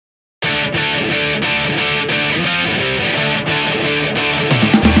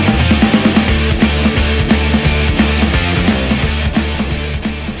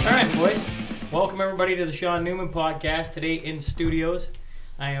everybody to the Sean Newman podcast. Today in studios,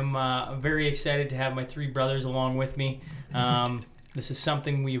 I am very excited to have my three brothers along with me. This is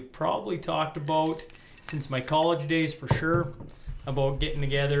something we've probably talked about since my college days for sure, about getting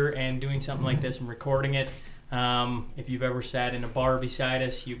together and doing something like this and recording it. If you've ever sat in a bar beside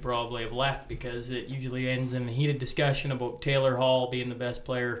us, you probably have left because it usually ends in a heated discussion about Taylor Hall being the best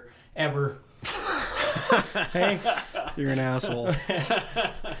player ever. Hey? You're an asshole.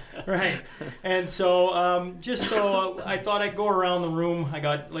 Right. And so I thought I'd go around the room. I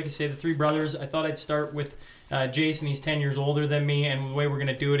got, like I say, the three brothers. I thought I'd start with Jason. He's 10 years older than me, and the way we're going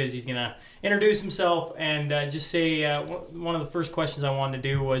to do it is he's going to introduce himself and just say one of the first questions I wanted to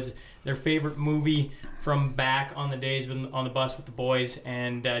do was their favorite movie from back on the days on the bus with the boys,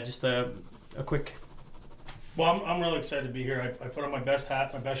 and just a quick... Well, I'm really excited to be here. I put on my best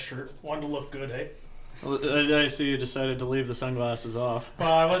hat, my best shirt. Wanted to look good, eh? Well, I see you decided to leave the sunglasses off.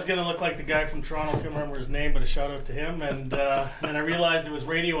 Well, I was going to look like the guy from Toronto. I can't remember his name, but a shout out to him. And then I realized it was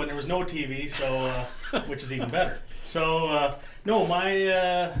radio and there was no TV, so which is even better. So,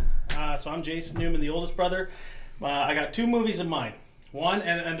 so I'm Jason Newman, the oldest brother. I got two movies in mind. One,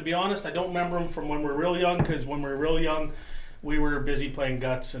 and to be honest, I don't remember them from when we were real young, because when we were real young, we were busy playing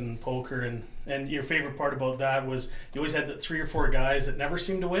guts and poker. And your favorite part about that was you always had the 3 or 4 guys that never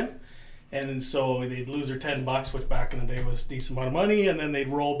seemed to win. And so they'd lose their $10, which back in the day was a decent amount of money, and then they'd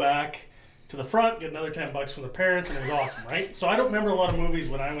roll back to the front, get another $10 from their parents, and it was awesome, right? So I don't remember a lot of movies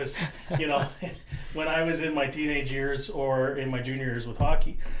when I was, when I was in my teenage years or in my junior years with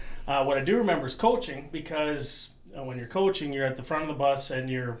hockey. What I do remember is coaching, because when you're coaching, you're at the front of the bus and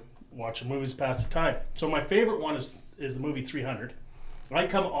you're watching movies past the time. So my favorite one is the movie 300. I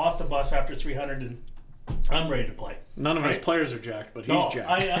come off the bus after 300 and I'm ready to play. None of his players are jacked, but he's jacked.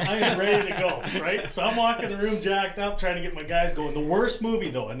 I am ready to go, right? So I'm walking the room jacked up, trying to get my guys going. The worst movie,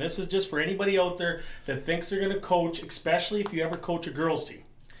 though, and this is just for anybody out there that thinks they're going to coach, especially if you ever coach a girls' team,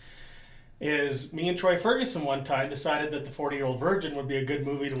 is me and Troy Ferguson one time decided that The 40-Year-Old Virgin would be a good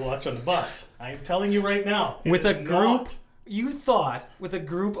movie to watch on the bus. I'm telling you right now. With a group... You thought with a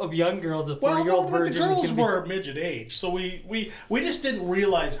group of young girls, a 40-year-old virgin. The girls were midget age, so we just didn't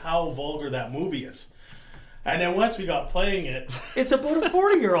realize how vulgar that movie is. And then once we got playing it, it's about a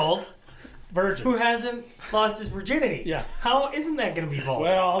 40-year-old virgin who hasn't lost his virginity. Yeah, how isn't that going to be vulgar?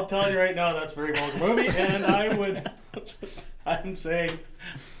 Well, I'll tell you right now, that's a very vulgar movie, and I'm saying,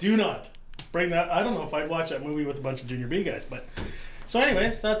 do not bring that. I don't know if I'd watch that movie with a bunch of Junior B guys, but so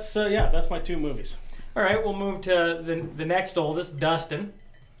anyways, that's my two movies. All right, we'll move to the next oldest, Dustin.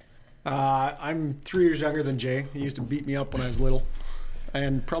 I'm 3 years younger than Jay. He used to beat me up when I was little,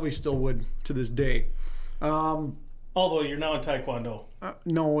 and probably still would to this day. Although you're now in Taekwondo.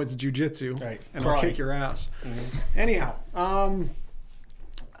 No, it's jiu-jitsu. Right. And I'll kick your ass. Mm-hmm. Anyhow,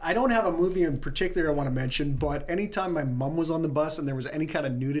 I don't have a movie in particular I want to mention, but anytime my mom was on the bus and there was any kind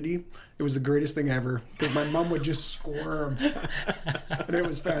of nudity, it was the greatest thing ever, because my mom would just squirm. And it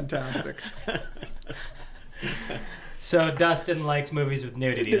was fantastic. So Dustin likes movies with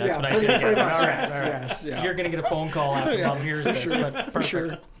nudity. That's what I think. Pretty much, all right. yes. You're going to get a phone call after Mom hears this. For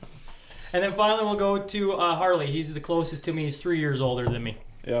sure. And then finally we'll go to Harley. He's the closest to me. He's 3 years older than me.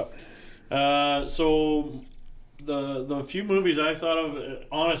 Yeah. So the few movies I thought of,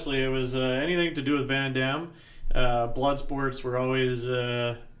 honestly, it was anything to do with Van Damme. Blood sports were always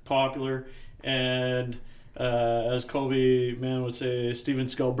popular. And as Colby Mann would say, Steven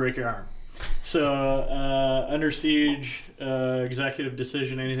Skull, break your arm. So Under Siege, Executive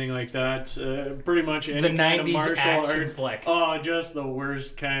Decision, anything like that. Pretty much any kind of martial arts. Flick. Oh, just the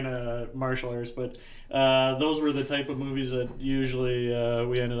worst kind of martial arts. But those were the type of movies that usually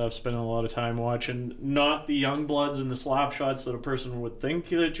we ended up spending a lot of time watching. Not the young bloods and the slap shots that a person would think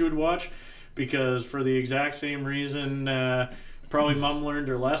that you would watch, because for the exact same reason... Probably Mom learned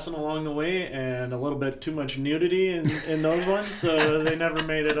her lesson along the way, and a little bit too much nudity in those ones, so they never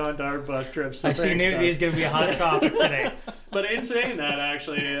made it onto our bus trips. So I see nudity is going to be a hot topic today. But in saying that,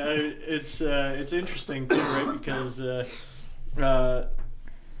 actually, it's interesting too, right? Because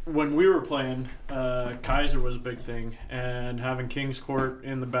when we were playing, Kaiser was a big thing, and having King's Court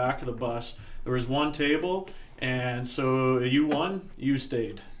in the back of the bus, there was one table, and so you won, you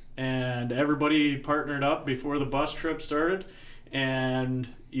stayed, and everybody partnered up before the bus trip started. And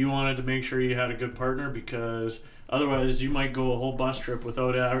you wanted to make sure you had a good partner, because otherwise you might go a whole bus trip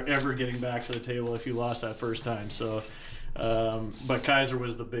without ever getting back to the table if you lost that first time. So, but Kaiser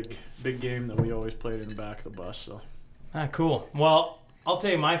was the big game that we always played in the back of the bus. So, cool. Well, I'll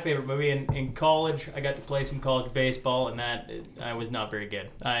tell you my favorite movie. In college, I got to play some college baseball, and I was not very good.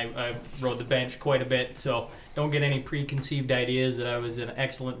 I rode the bench quite a bit, so don't get any preconceived ideas that I was an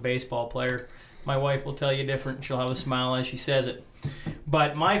excellent baseball player. My wife will tell you different. She'll have a smile as she says it.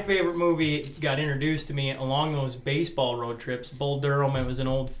 But my favorite movie got introduced to me along those baseball road trips. Bull Durham. It was an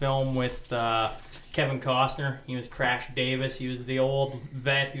old film with Kevin Costner. He was Crash Davis. He was the old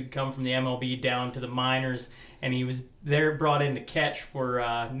vet who'd come from the MLB down to the minors, and he was there brought in to catch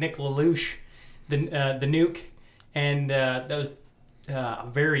for Nick LaLoosh, the Nuke, and that was a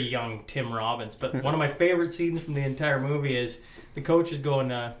very young Tim Robbins. But one of my favorite scenes from the entire movie is the coach is going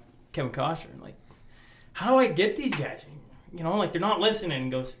to Kevin Costner and like, how do I get these guys? You know, like they're not listening. He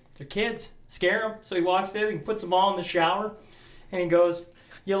goes, they're kids, scare them. So he walks in and he puts them all in the shower, and he goes,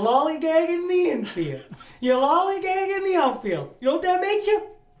 you lollygag in the infield, you lollygag in the outfield. You know what that makes you?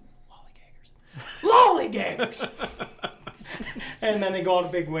 Lollygaggers. And then they go on a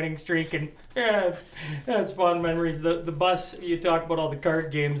big winning streak, and yeah, that's fun memories. The bus, you talk about all the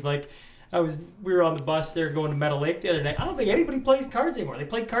card games. Like we were on the bus there going to Meadow Lake the other night. I don't think anybody plays cards anymore. They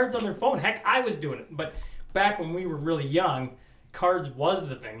play cards on their phone. Heck, I was doing it. But back when we were really young, cards was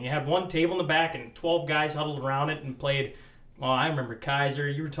the thing. You had one table in the back and 12 guys huddled around it and played. Well, I remember Kaiser.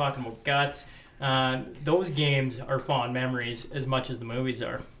 You were talking about Guts. Those games are fond memories as much as the movies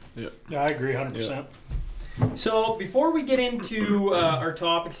are. Yeah, I agree 100%. Yeah. So before we get into our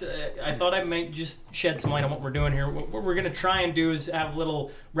topics, I thought I might just shed some light on what we're doing here. What we're going to try and do is have a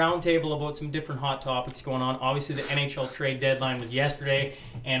little roundtable about some different hot topics going on. Obviously, the NHL trade deadline was yesterday,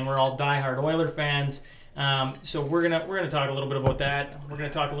 and we're all diehard Oiler fans. So we're gonna talk a little bit about that. We're gonna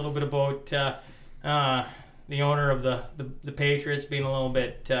talk a little bit about the owner of the Patriots being a little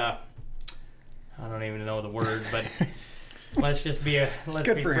bit. I don't even know the word, but. Let's be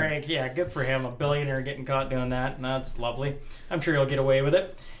frank. Yeah, good for him. A billionaire getting caught doing that, and that's lovely. I'm sure he'll get away with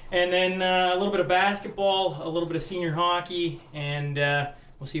it. And then a little bit of basketball, a little bit of senior hockey, and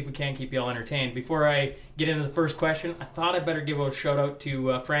we'll see if we can keep you all entertained. Before I get into the first question, I thought I'd better give a shout out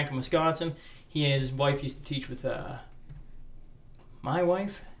to Frank in Wisconsin. His wife used to teach with my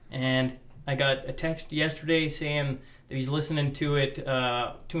wife, and I got a text yesterday saying that he's listening to it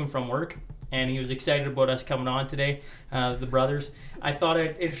to and from work. And he was excited about us coming on today, the brothers. I thought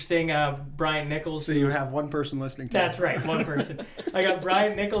it interesting, Brian Nichols. So you have one person listening to That's right, one person. I got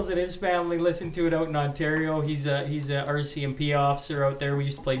Brian Nichols and his family listen to it out in Ontario. He's a RCMP officer out there. We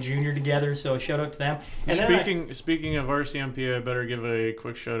used to play junior together, so shout out to them. And Speaking of RCMP, I better give a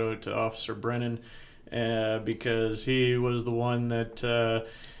quick shout out to Officer Brennan because he was the one that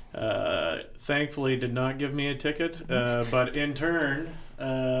thankfully did not give me a ticket, but in turn...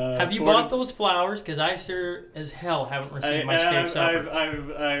 have you bought those flowers? Because I sure as hell haven't received my steak supper.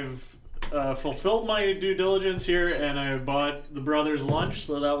 I've fulfilled my due diligence here, and I bought the brothers lunch,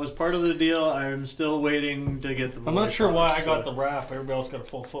 so that was part of the deal. I'm still waiting to get the. I'm not sure why I got the wrap. Everybody else got a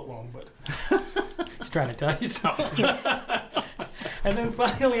full foot long, but he's trying to tell you something. And then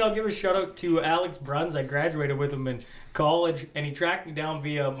finally, I'll give a shout out to Alex Bruns. I graduated with him in college, and he tracked me down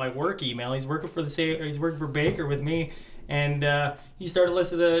via my work email. He's working for Baker with me. And he started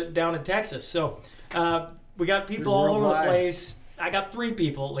listening down in Texas. So we got people all over the place. I got 3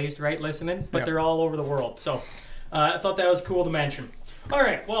 people at least, right, listening, but they're all over the world. So I thought that was cool to mention. All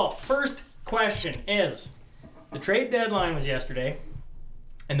right, well, first question is, the trade deadline was yesterday,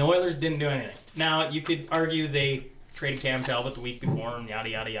 and the Oilers didn't do anything. Now, you could argue they traded Cam Talbot the week before and yada,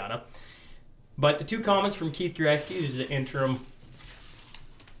 yada, yada. But the 2 comments from Keith Gretzky, who's the interim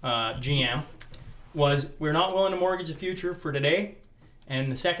GM, was we're not willing to mortgage the future for today.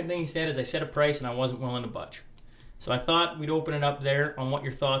 And the second thing he said is I set a price and I wasn't willing to budge. So I thought we'd open it up there on what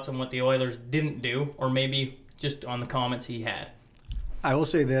your thoughts on what the Oilers didn't do, or maybe just on the comments he had. I will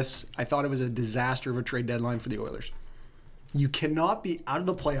say this. I thought it was a disaster of a trade deadline for the Oilers. You cannot be out of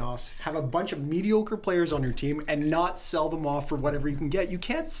the playoffs, have a bunch of mediocre players on your team, and not sell them off for whatever you can get. You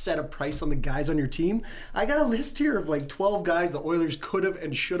can't set a price on the guys on your team. I got a list here of like 12 guys the Oilers could have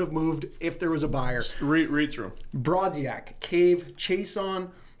and should have moved if there was a buyer. Read through. Brodziak, Cave,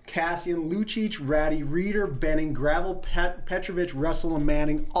 Chason, Cassian, Lucic, Ratty, Reeder, Benning, Gravel, Petrovic, Russell, and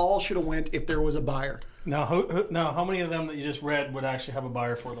Manning all should have went if there was a buyer. Now, how many of them that you just read would actually have a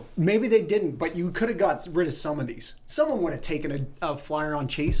buyer for them? Maybe they didn't, but you could have got rid of some of these. Someone would have taken a flyer on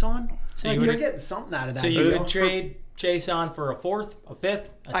Chason. So you're getting something out of that. So you would trade Chason for a 4th, a 5th,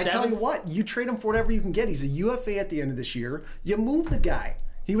 a 7th? I tell you what, you trade him for whatever you can get. He's a UFA at the end of this year. You move the guy.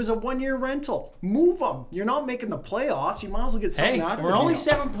 He was a 1-year rental. Move him. You're not making the playoffs. You might as well get something out of it. We're only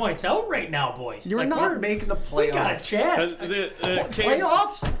 7 points out right now, boys. You're not making the playoffs. We got a chance.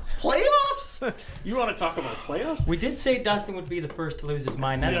 Playoffs? Playoffs? You want to talk about playoffs? We did say Dustin would be the first to lose his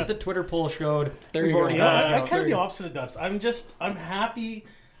mind. That's what the Twitter poll showed. There you go. I'm kind of the opposite of Dustin. I'm happy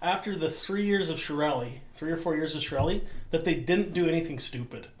after the 3 years of Chiarelli, 3 or 4 years of Chiarelli, that they didn't do anything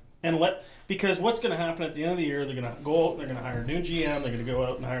stupid. because what's going to happen at the end of the year, they're going to go out, they're going to hire a new GM, they're going to go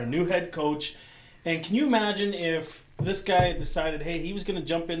out and hire a new head coach. And can you imagine if this guy decided, hey, he was going to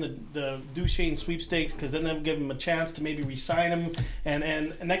jump in the Duchesne sweepstakes because then they'll give him a chance to maybe re-sign him,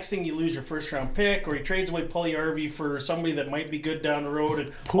 and next thing you lose your first-round pick, or he trades away Puljujarvi for somebody that might be good down the road.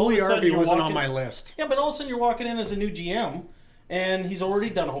 And Puljujarvi wasn't on my list. Yeah, but all of a sudden you're walking in as a new GM, and he's already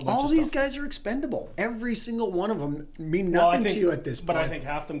done a whole bunch of stuff. All these guys are expendable. Every single one of them mean nothing to you at this point. But I think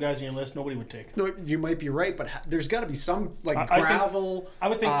half them guys on your list nobody would take. No, you might be right, but there's got to be some Gravel. I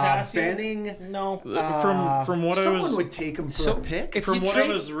would think Cassian. Benning. No, from what someone would take him for a pick. From what I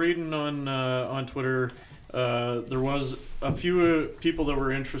was reading on Twitter, there was a few people that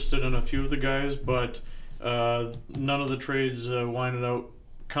were interested in a few of the guys, but none of the trades winded out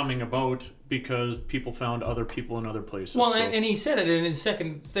coming about because people found other people in other places. Well, and he said it in his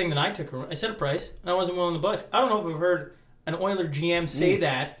second thing that I took. I said a price, and I wasn't willing to budge. I don't know if we've heard an Oiler GM say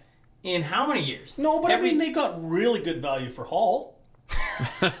that in how many years. No, but I mean, they got really good value for Hall.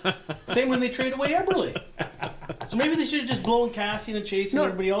 Same when they trade away Eberle. So maybe they should have just blown Cassian and Chase and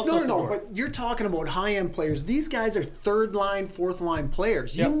everybody else. No. But you're talking about high-end players. These guys are third-line, fourth-line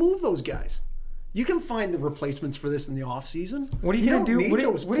players. You move those guys. You can find the replacements for this in the offseason. What are you going to do? What are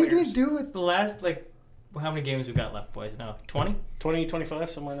you going to do? do with the last, how many games we got left, boys? Now 20? 20,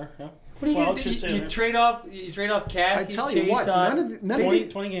 25, somewhere in there. Yeah. What are you going to do? You trade off Cassian. I tell you what, none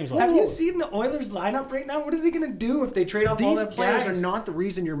of 20 games left. Have you seen the Oilers lineup right now? What are they going to do if they trade off all these those players guys? are not the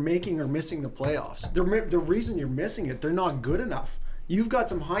reason you're making or missing the playoffs. The reason you're missing it, they're not good enough. You've got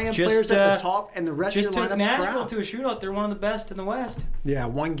some high-end players at the top, and the rest of your lineup's crap. Just took Nashville to a shootout. They're one of the best in the West. Yeah,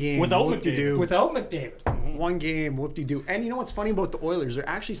 one game. Without McDavid. Without McDavid. One game, whoop-de-doo. And you know what's funny about the Oilers? They're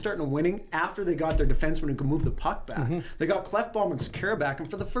actually starting to winning after they got their defenseman who can move the puck back. They got Clefbaum and Sekera back, and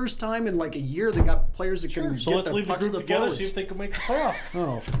for the first time in a year, they got players that can so get let's their leave the pucks group to the together, forwards. see if they can make the playoffs.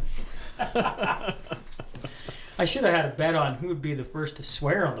 I should have had a bet on who would be the first to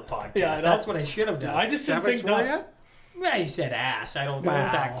swear on the podcast. Yeah, that's what I should have done. I just didn't think Dust. Yeah, he said ass. I don't know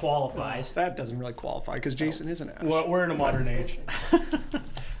if that qualifies. That doesn't really qualify because Jason is an ass. Well, we're in a modern age.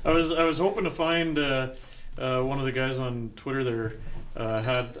 I was hoping to find one of the guys on Twitter there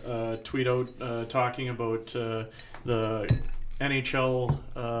had a tweet out talking about the NHL,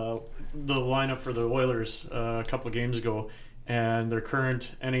 the lineup for the Oilers a couple of games ago, and their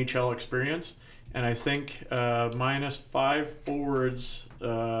current NHL experience. And I think minus 5 forwards,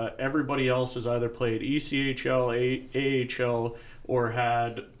 everybody else has either played ECHL, AHL, or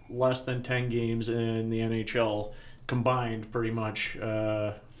had less than 10 games in the NHL combined, pretty much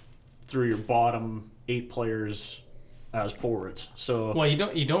through your bottom 8 players as forwards. So well,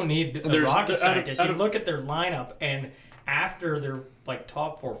 you don't need a rocket scientist. You look at their lineup, and after their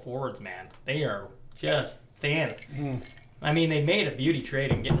top 4 forwards, man, they are just thin. I mean, they made a beauty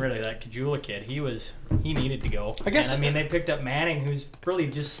trade in getting rid of that Kajula kid. He needed to go. They picked up Manning, who's really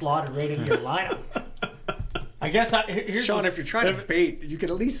just slotted right into your lineup. I guess here's Sean, if you're trying to bait, you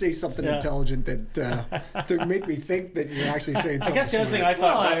could at least say something intelligent that to make me think that you're actually saying something. I guess the other thing I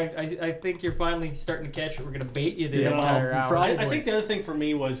thought, I think you're finally starting to catch it. We're going to bait you the entire hour. I think the other thing for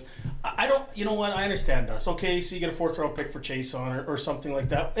me was, I don't. You know what? I understand us. Okay, so you get a 4th round pick for Chase on or something like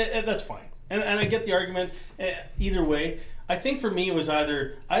that. That's fine, and I get the argument. Either way, I think for me it was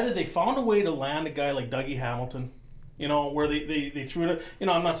either they found a way to land a guy like Dougie Hamilton. Where they threw it.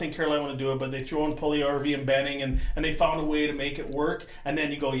 I'm not saying Carolina want to do it, but they threw in Puljujarvi and Benning, and they found a way to make it work. And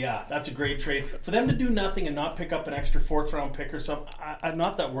then you go, yeah, that's a great trade. For them to do nothing and not pick up an extra 4th round pick or something, I'm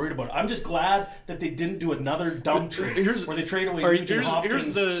not that worried about it. I'm just glad that they didn't do another dumb trade where they trade away Nugent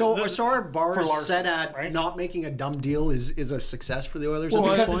Hopkins. So our bar set at not making a dumb deal is a success for the Oilers at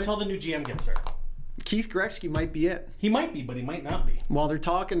this point? Until the new GM gets there. Keith Gretzky might be it. He might be, but he might not be. While they're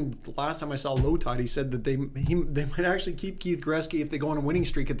talking, the last time I saw Lotad, he said that they might actually keep Keith Gretzky if they go on a winning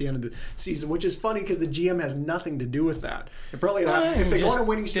streak at the end of the season, which is funny because the GM has nothing to do with that. It probably if they go on a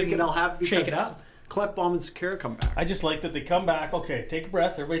winning streak, it'll happen because Clefbaum and Sekera come back. I just like that they come back. Okay, take a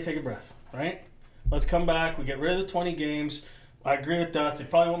breath. Everybody take a breath, right? Let's come back. We get rid of the 20 games. I agree with Dust. They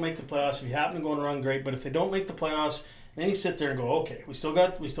probably won't make the playoffs. If you happen to go on a run, great. But if they don't make the playoffs, then you sit there and go, okay, we still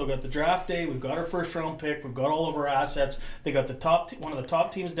got the draft day. We've got our 1st round pick. We've got all of our assets. They got one of the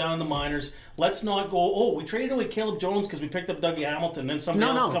top teams down in the minors. Let's not go, oh, we traded away Caleb Jones because we picked up Dougie Hamilton. Then somebody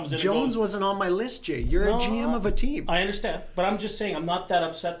else comes in. Jones wasn't on my list, Jay. You're a GM of a team. I understand, but I'm just saying I'm not that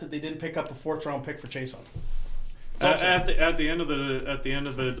upset that they didn't pick up a 4th round pick for Chase on. At the end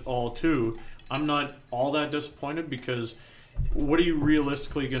of it all too, I'm not all that disappointed because what are you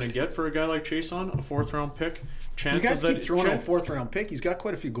realistically going to get for a guy like Chason, a 4th-round pick? You guys keep throwing out a 4th-round pick. He's got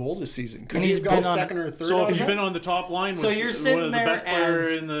quite a few goals this season. Could And he he's have got a been on- second or a third? So out he's of been that? on the top line So with you're one sitting of the there best player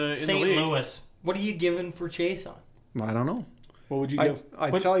as in the St. league. Louis. What are you giving for Chason? I don't know. What would you give? I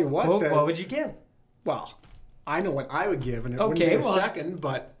tell you what. What would you give? Well, I know what I would give, and it Okay, wouldn't be a well- second,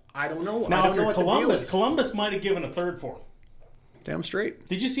 but I don't know. Now, I don't if know you're what the deal Columbus, is. Columbus might have given a third for him. Damn straight.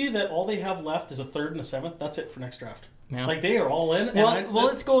 Did you see that all they have left is a 3rd and a 7th? That's it for next draft. Yeah. Like, they are all in. Well,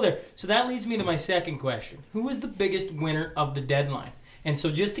 let's go there. So that leads me to my second question. Who was the biggest winner of the deadline? And so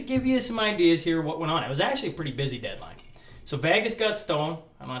just to give you some ideas here what went on. It was actually a pretty busy deadline. So Vegas got Stone.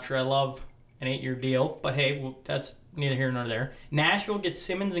 I'm not sure I love an 8-year deal, but hey, well, that's neither here nor there. Nashville gets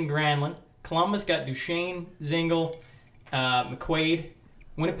Simmons and Granlund. Columbus got Duchesne, Zingle, McQuaid.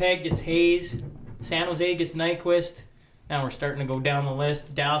 Winnipeg gets Hayes. San Jose gets Nyquist. Now we're starting to go down the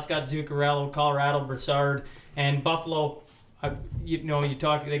list. Dallas got Zuccarello, Colorado, Brassard, and Buffalo. You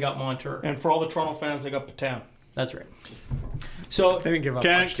talk. They got Montour. And for all the Toronto fans, they got Patan. That's right. So They didn't give up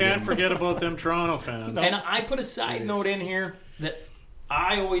much to Can't him. forget about them Toronto fans. and I put a side note in here that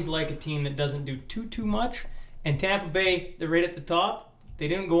I always like a team that doesn't do too much. And Tampa Bay, they're right at the top. They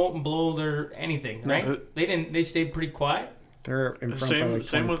didn't go out and blow their anything, right? No. They didn't. They stayed pretty quiet. They're in front by like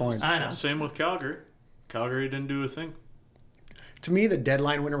 20 points. I know. Same with Calgary. Calgary didn't do a thing. To me, the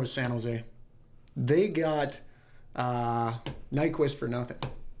deadline winner was San Jose. They got Nyquist for nothing.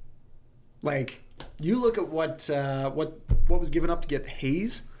 Like, you look at what was given up to get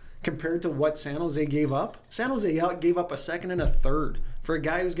Hayes compared to what San Jose gave up. San Jose gave up a second and a third for a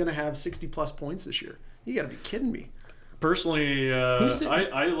guy who's going to have 60-plus points this year. You got to be kidding me. Personally,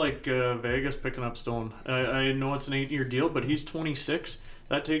 I like Vegas picking up Stone. I know it's an 8-year deal, but he's 26.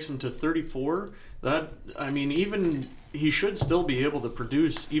 That takes him to 34. Even he should still be able to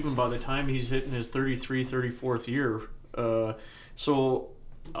produce even by the time he's hitting his 33, 34th year. So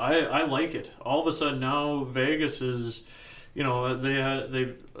I like it. All of a sudden now Vegas is,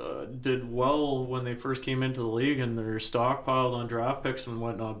 they did well when they first came into the league and they're stockpiled on draft picks and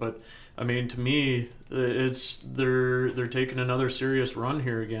whatnot. But I mean, to me, they're taking another serious run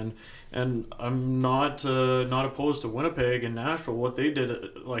here again, and I'm not opposed to Winnipeg and Nashville. What they did,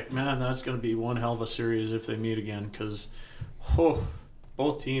 that's going to be one hell of a series if they meet again, because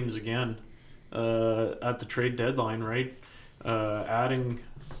both teams again at the trade deadline, right? Adding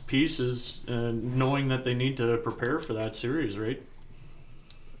pieces and knowing that they need to prepare for that series, right?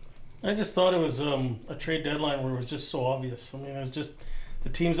 I just thought it was a trade deadline where it was just so obvious. I mean, it was just the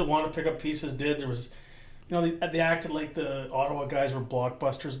teams that wanted to pick up pieces did. There was, they acted like the Ottawa guys were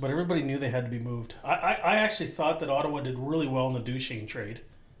blockbusters, but everybody knew they had to be moved. I actually thought that Ottawa did really well in the Duchesne trade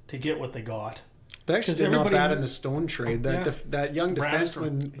to get what they got. They actually did not bad in the Stone trade. That young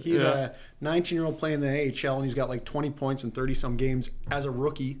defenseman, he's a 19-year-old playing in the AHL, and he's got like 20 points in 30-some games as a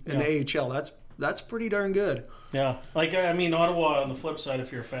rookie in the AHL. That's pretty darn good. Yeah. Ottawa, on the flip side,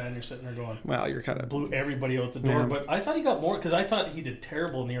 if you're a fan, you're sitting there going, well, you're kind of blew everybody out the door. Yeah. But I thought he got more, because I thought he did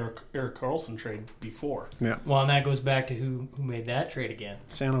terrible in the Erik Karlsson trade before. Yeah. Well, and that goes back to who made that trade again.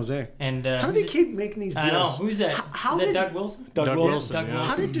 San Jose. And how do they keep making these deals? I know. Who's that? How Is that did Doug Wilson? Doug Wilson. Doug Yeah. Wilson.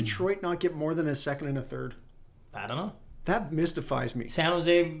 How did Detroit not get more than a second and a third? I don't know. That mystifies me. San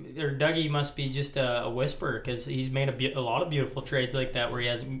Jose or Dougie must be just a whisperer, because he's made a lot of beautiful trades like that where he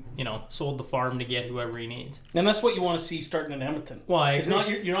has sold the farm to get whoever he needs. And that's what you want to see starting in Edmonton. Well, it's not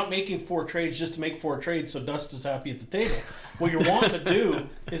you're not making 4 trades just to make 4 trades so Dust is happy at the table. What you're wanting to do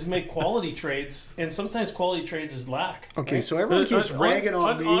is make quality trades, and sometimes quality trades is lack. Okay, right? so everyone keeps ragging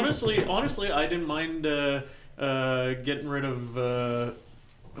on me. Honestly, I didn't mind getting rid of.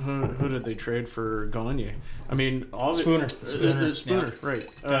 Who did they trade for Gagne? I mean, Spooner. Spooner, right.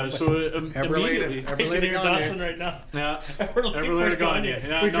 Immediately. You're Dustin right now. Yeah. We're looking Everywhere for to Gagne. Gagne.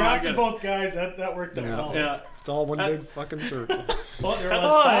 Yeah, We no, I drafted get it. both guys. That worked out well. Yeah. It's all one big fucking circle.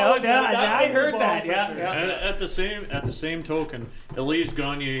 I heard that. Yeah. And at the same token, Elise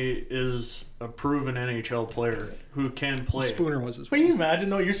Gagne is a proven NHL player who can play. Spooner was his. Can you imagine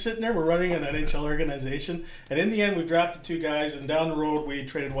though? You're sitting there, we're running an NHL organization, and in the end, we drafted 2 guys, and down the road, we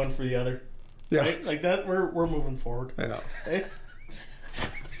traded one for the other. Yeah. Right? Like that, we're moving forward. Yeah. Okay?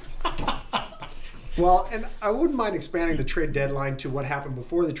 Well, and I wouldn't mind expanding the trade deadline to what happened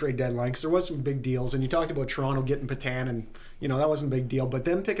before the trade deadline, because there was some big deals, and you talked about Toronto getting Patan, and that wasn't a big deal. But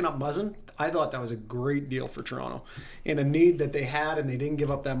them picking up Muzzin, I thought that was a great deal for Toronto, and a need that they had, and they didn't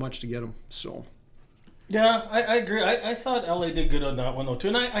give up that much to get him. So. Yeah, I agree. I thought LA did good on that one though too,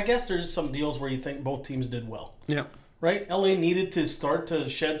 and I guess there's some deals where you think both teams did well. Yeah. Right? LA needed to start to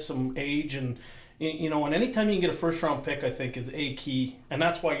shed some age, and and anytime you can get a first round pick, I think is a key, and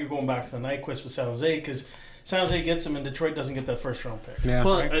that's why you're going back to the Nyquist with San Jose, because San Jose gets him and Detroit doesn't get that first round pick. Yeah.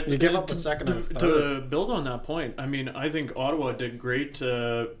 Well, Right. You give up a second and a third. To build on that point, I mean, I think Ottawa did great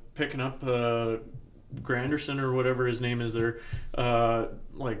picking up Granderson or whatever his name is there,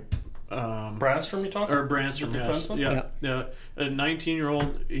 Brandstrom, you talking? or Branstrom, The yes. defenseman? Yeah. A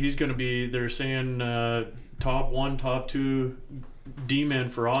 19-year-old, he's going to be, they're saying, top 1, top 2 D-man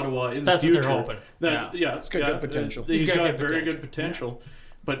for Ottawa in That's the what future. they're hoping. Yeah. It's got good potential. He's got got good very potential. good potential.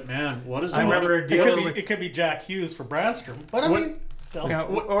 But man, what is I remember a It deal could, with. be, it could be Jack Hughes for Brandstrom, but I What- mean, still. Yeah,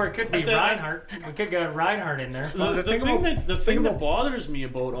 or it could be I think- Reinhardt. We could get Reinhardt in there. The thing that bothers me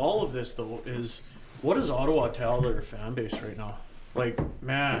about all of this though is, what does Ottawa tell their fan base right now? Like,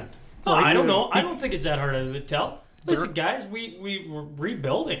 man, Oh, I don't know. I don't think it's that hard to tell. Listen, guys, we were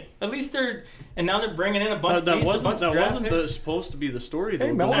rebuilding. At least and now they're bringing in a bunch of that pieces, a wasn't bunch of draft picks. supposed to be the story though.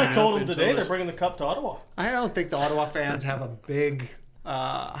 Hey, going Melnick told up him into today they're this. bringing the cup to Ottawa. I don't think the Ottawa fans have a big,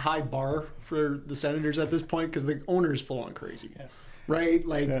 high bar for the Senators at this point because the owner is full on crazy. Yeah. Right?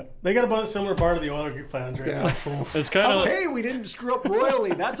 Like, They got about a similar bar to the Oilers fans right yeah. now. It's kind of Hey, we didn't screw up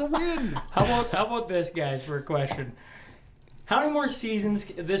royally. That's a win. How about this, guys, for a question? How many more seasons?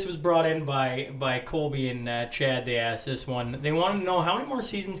 This was brought in by Colby and Chad. They asked this one. They wanted to know how many more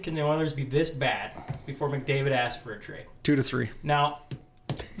seasons can the Oilers be this bad before McDavid asked for a trade. 2 to 3. Now,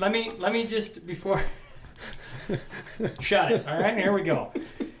 let me just before shut it. All right, here we go.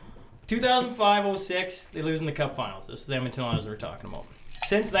 2005-06, they lose in the Cup Finals. This is the Edmonton Oilers we're talking about.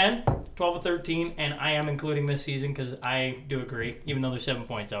 Since then, 12-13, and I am including this season because I do agree. Even though they're 7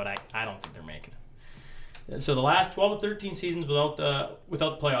 points out, I don't think they're making it. So the last 12-13 seasons without the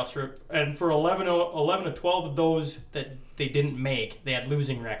playoffs, and for 11 to 12 of those that they didn't make, they had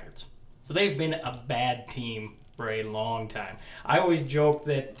losing records. So they've been a bad team for a long time. I always joke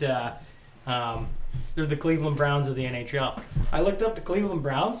that they're the Cleveland Browns of the NHL. I looked up the Cleveland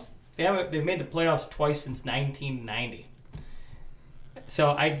Browns. They've made the playoffs twice since 1990.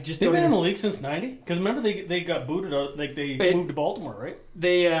 So I just They've don't been in even- the league since '90 because remember they got booted out. Like they moved to Baltimore, right?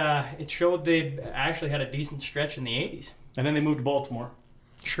 it showed they actually had a decent stretch in the 80s. And then they moved to Baltimore.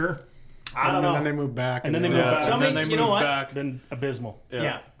 Sure. I don't And know. then they moved back. And then they moved back. Some- and then they you know moved what? back. Been abysmal.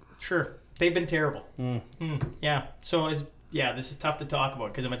 Yeah, sure. They've been terrible. Yeah. So this is tough to talk about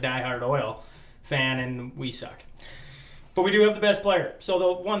because I'm a diehard Oil fan and we suck. But we do have the best player. So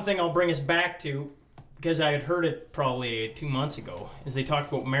the one thing I'll bring us back to, because I had heard it probably 2 months ago, is they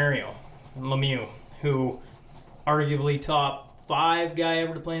talked about Mario Lemieux, who arguably top 5 guy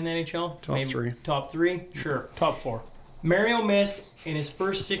ever to play in the NHL. Top 3. Top 3? Sure. Top 4. Mario missed in his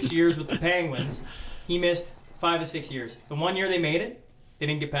first 6 years with the Penguins. He missed 5 to 6 years. The 1 year they made it, they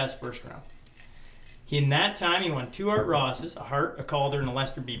didn't get past the first round. In that time, he won 2 Art Rosses, a Hart, a Calder, and a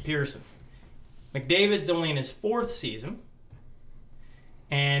Lester B. Pearson. McDavid's only in his 4th season,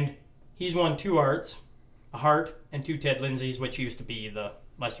 and he's won 2 Arts, a Hart, and 2 Ted Lindsays, which used to be the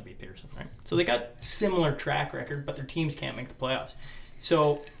Lester B. Pearson, right? So they got similar track record, but their teams can't make the playoffs.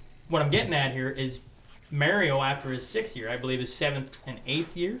 So what I'm getting at here is Mario, after his 6th year, I believe his 7th and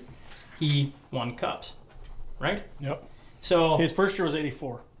 8th year, he won cups, right? Yep. So His first year was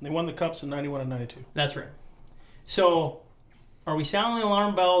 '84. They won the cups in '91 and '92. that's right. So are we sounding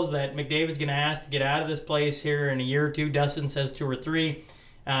alarm bells that McDavid's going to ask to get out of this place here in a year or two? Dustin says 2 or 3.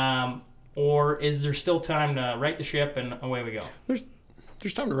 Or is there still time to right the ship and away we go? There's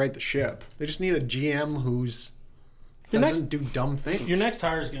time to right the ship. They just need a GM who's Your doesn't do dumb things. Your next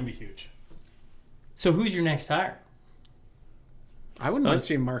hire is going to be huge. So who's your next hire? I wouldn't mind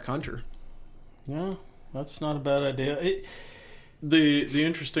seeing Mark Hunter. Yeah, that's not a bad idea. The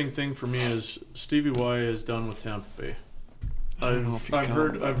interesting thing for me is Stevie Y is done with Tampa Bay. don't know if you I've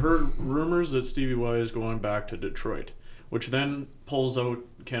count. heard rumors that Stevie Y is going back to Detroit, which then pulls out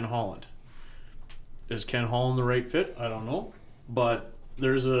Ken Holland. Is Ken Holland the right fit? I don't know, but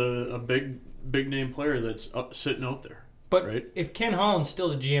there's a big name player that's sitting out there. But Right. if Ken Holland's still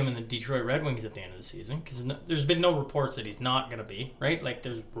the GM in the Detroit Red Wings at the end of the season, because there's been no reports that he's not going to be, right? Like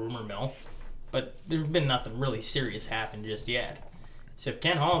there's rumor mill, but there's been nothing really serious happen just yet. So if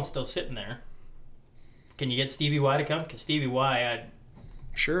Ken Holland's still sitting there, can you get Stevie Y to come? Because Stevie Y,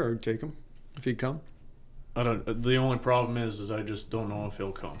 Sure, I would take him if he'd come. I don't. The only problem is I just don't know if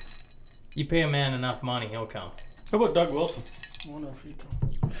he'll come. you pay a man enough money, he'll come. How about Doug Wilson? I wonder if he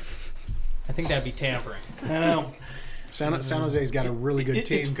can. I think that'd be tampering. I know. San Jose's got a really good It's-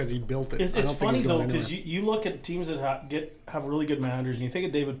 team because he built it. It's I don't think funny he's though going because anywhere. you look at teams that have really good managers, and you think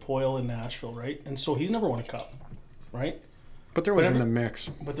of David Poile in Nashville, right? And so he's never won a cup, right? But they're always but in every- the mix.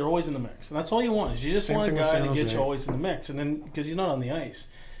 But they're always in the mix, and that's all you want. Is you just Same want a thing with guy San to get Jose. you always in the mix, and then because he's not on the ice,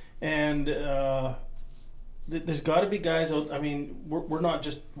 and there's got to be guys out. I mean, we're not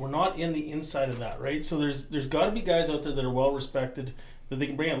in the inside of that, right? So there's got to be guys out there that are well respected that they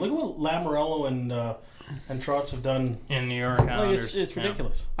can bring in. Look at what Lamoriello and Trotz have done in New York Islanders. It's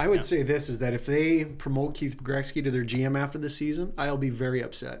ridiculous. I would say this is that if they promote Keith Gretzky to their GM after the season, I'll be very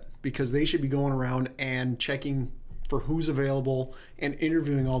upset because they should be going around and checking for who's available and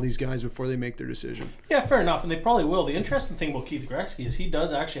interviewing all these guys before they make their decision. Yeah, fair enough, and they probably will. The interesting thing about Keith Gretzky is he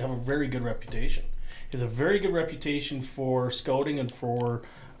does actually have a very good reputation. He has a very good reputation for scouting and for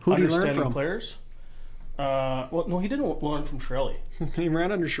Who did he learn understanding from? players. Well, no, he didn't learn from Chiarelli. He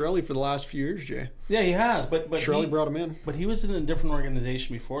ran under Chiarelli for the last few years, Jay. Yeah, he has, but Chiarelli brought him in. But he was in a different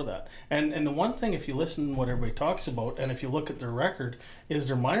organization before that. And the one thing, if you listen to what everybody talks about, and if you look at their record, is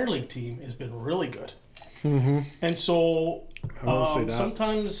their minor league team has been really good. Mm-hmm. And so I will say that.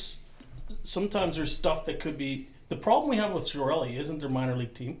 sometimes there's stuff that could be... The problem we have with Chiarelli isn't their minor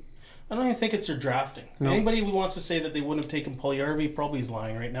league team. I don't even think it's their drafting. No. Anybody who wants to say that they wouldn't have taken Puljujärvi probably is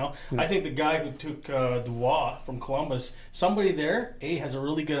lying right now. Yeah. I think the guy who took Dubois from Columbus, somebody there, A, has a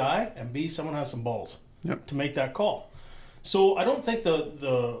really good eye, and B, someone has some balls to make that call. So I don't think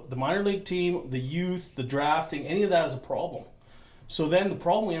the minor league team, the youth, the drafting, any of that is a problem. So then the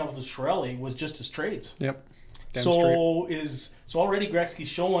problem we have with Chiarelli was just his trades. Yep. So already Gretzky's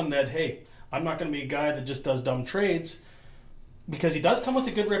showing that, hey, I'm not going to be a guy that just does dumb trades. Because he does come with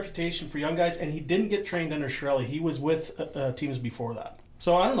a good reputation for young guys, and he didn't get trained under Chiarelli. He was with teams before that.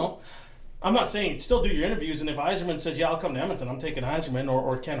 So I don't know. I'm not saying still do your interviews, and if Yzerman says, yeah, I'll come to Edmonton, I'm taking Yzerman,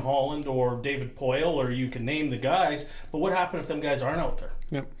 or Ken Holland, or David Poile, or you can name the guys. But what happens if them guys aren't out there?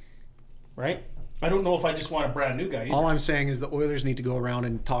 Yep. Right? I don't know if I just want a brand new guy either. All I'm saying is the Oilers need to go around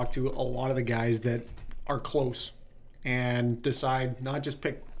and talk to a lot of the guys that are close and decide, not just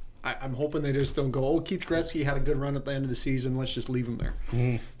pick... I'm hoping they just don't go, oh, Keith Gretzky had a good run at the end of the season, let's just leave him there.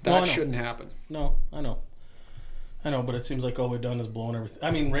 That shouldn't happen. No, I know, but it seems like all we've done is blown everything.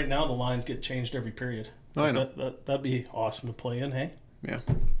 I mean, right now the lines get changed every period. I know. That'd be awesome to play in, hey? Yeah.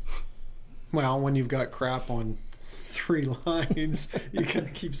 Well, when you've got crap on 3 lines, you can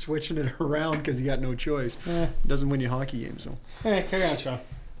keep switching it around because you got no choice. It doesn't win you hockey games, so. Hey, carry on, Sean.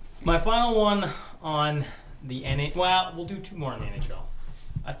 My final one on the NHL. Well, we'll do 2 more on the NHL.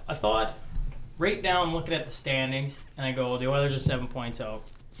 I thought, right down looking at the standings, and I go, the Oilers are 7 points out,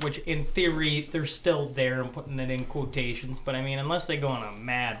 which in theory, they're still there. I'm putting it in quotations, but I mean, unless they go on a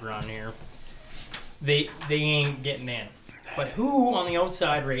mad run here, they ain't getting in. But who on the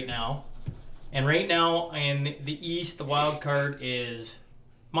outside right now, and right now in the East, the wild card is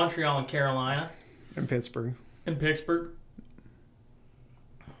Montreal and Carolina. And Pittsburgh.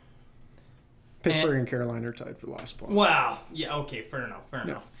 Pittsburgh and Carolina are tied for the last spot. Wow. Yeah, okay, fair enough.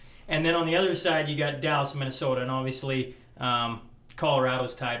 And then on the other side, you got Dallas and Minnesota, and obviously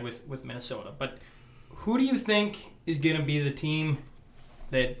Colorado's tied with Minnesota. But who do you think is going to be the team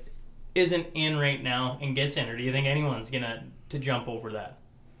that isn't in right now and gets in, or do you think anyone's going to jump over that?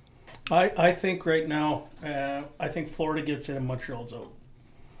 I think right now, I think Florida gets in and Montreal's out.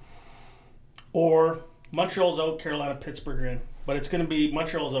 Or Montreal's out, Carolina, Pittsburgh are in. But it's going to be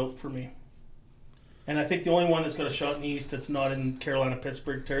Montreal's out for me. And I think the only one that's got a shot in the East that's not in Carolina,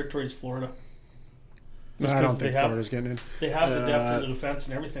 Pittsburgh territory is Florida. I don't think Florida's getting in. They have the depth of the defense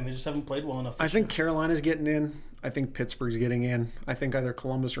and everything. They just haven't played well enough. I think Carolina's getting in. I think Pittsburgh's getting in. I think either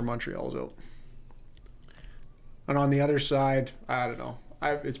Columbus or Montreal's out. And on the other side, I don't know.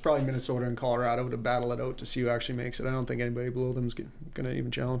 It's probably Minnesota and Colorado to battle it out to see who actually makes it. I don't think anybody below them is going to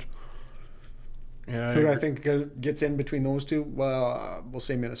even challenge. Yeah, who do I think gets in between those two? Well, we'll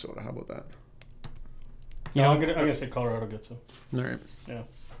say Minnesota. How about that? Yeah, I'm gonna say Colorado gets in. All right. Yeah.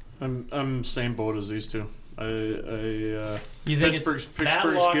 I'm same boat as these two. You think Pittsburgh's that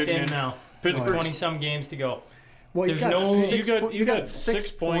locked in now? Pittsburgh 20-some games to go. Well, you got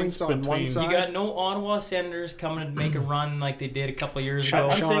 6 points on one side. You got no Ottawa Senators coming to make a run like they did a couple of years ago.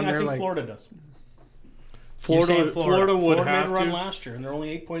 I'm saying I think Florida does. Florida would have to run last year, and they're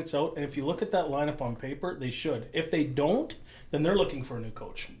only 8 points out. And if you look at that lineup on paper, they should. If they don't, then they're looking for a new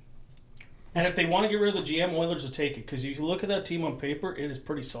coach. And if they want to get rid of the GM, Oilers will take it. Because if you look at that team on paper, it is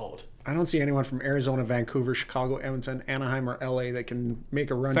pretty solid. I don't see anyone from Arizona, Vancouver, Chicago, Edmonton, Anaheim, or LA that can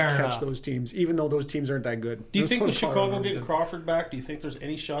make a run to catch those teams, even though those teams aren't that good. Do you think with Chicago getting Crawford back, do you think there's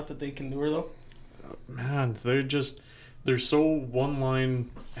any shot that they can do her, though? Man, they're so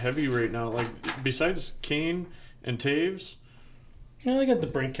one-line heavy right now. Like, besides Kane and Taves... Yeah, they got the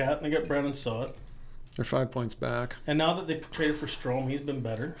Brinkat, and they got Brandon Saad. They're 5 points back. And now that they traded for Strome, he's been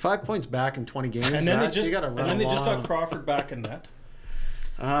better. 5 points back in 20 games. And then they just got Crawford back in net.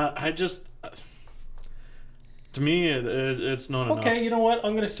 To me, it's not enough. Okay, you know what?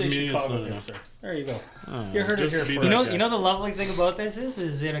 I'm going to say me, it's Chicago not gets enough. there. There you go. Oh, You heard it just here to be first. that You know, guy. you know the lovely thing about this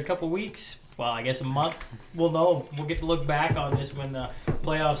is in a couple weeks. Well, I guess a month. We'll know. We'll get to look back on this when the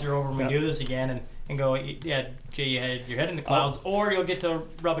playoffs are over and we do this again and go, yeah, Jay, you had your head in the clouds, or you'll get to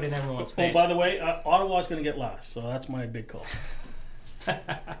rub it in everyone's face. Oh, by the way, Ottawa's going to get last, so that's my big call.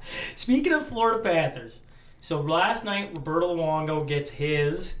 Speaking of Florida Panthers, so last night Roberto Luongo gets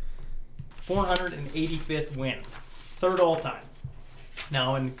his 485th win, third all time,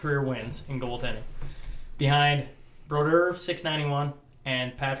 now in career wins in goaltending, behind Brodeur 691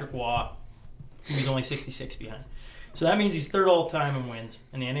 and Patrick Waugh, who he's only 66 behind. So that means he's third all time in wins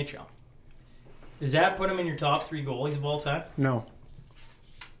in the NHL. Does that put him in your top 3 goalies of all time? No.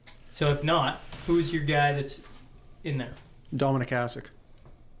 So if not, who's your guy that's in there? Dominic Hasek.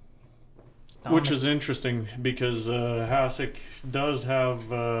 Which is interesting because Hasek does have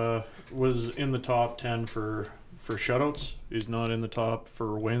was in the top 10 for shutouts. He's not in the top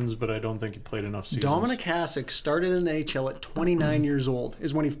for wins, but I don't think he played enough seasons. Dominic Hasek started in the NHL at 29 years old,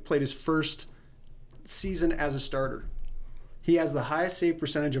 is when he played his first season as a starter. He has the highest save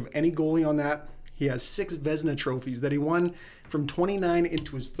percentage of any goalie on that. He has 6 Vezina trophies that he won from 29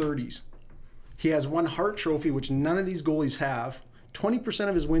 into his 30s. He has 1 Hart Trophy, which none of these goalies have. 20%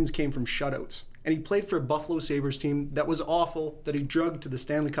 of his wins came from shutouts. And he played for a Buffalo Sabres team that was awful, that he drugged to the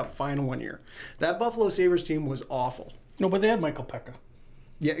Stanley Cup final one year. That Buffalo Sabres team was awful. No, but they had Michael Pekka.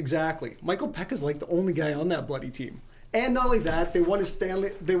 Yeah, exactly. Michael Pekka's like the only guy on that bloody team. And not only that, they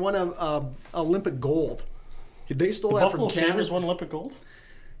won a Olympic gold. They stole The that Buffalo from Canada. Sabres won Olympic gold?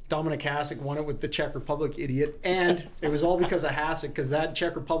 Dominic Hasek won it with the Czech Republic idiot. And it was all because of Hasek, because that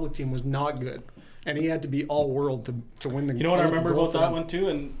Czech Republic team was not good. And he had to be all-world to win the You know what I Olympic remember gold about for that them. one too?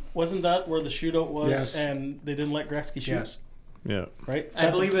 And wasn't that where the shootout was Yes. and they didn't let Gretzky shoot? Yes. Yeah. Right? I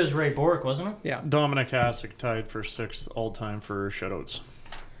believe it was Ray Bourque, wasn't it? Yeah. Dominic Hasek tied for 6th all-time for shutouts.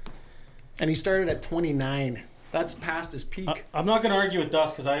 And he started at 29. That's past his peak. I'm not going to argue with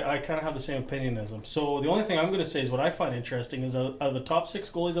Dust because I kind of have the same opinion as him. So the only thing I'm going to say is what I find interesting is out of the top 6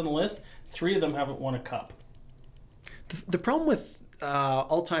 goalies on the list, 3 of them haven't won a cup. The problem with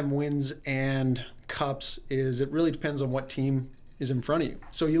all-time wins and cups is it really depends on what team is in front of you.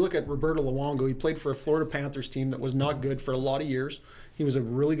 So you look at Roberto Luongo. He played for a Florida Panthers team that was not good for a lot of years. He was a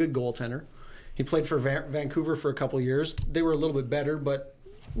really good goaltender. He played for Vancouver for a couple of years. They were a little bit better, but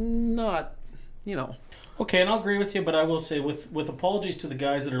not, you know. Okay, and I'll agree with you, but I will say with apologies to the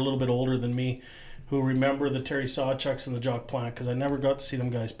guys that are a little bit older than me who remember the Terry Sawchucks and the Jock Plant because I never got to see them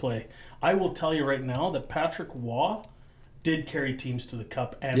guys play. I will tell you right now that Patrick Waugh did carry teams to the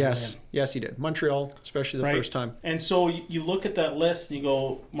cup and Yes, win. yes, he did. Montreal, especially the Right. first time. And so you look at that list and you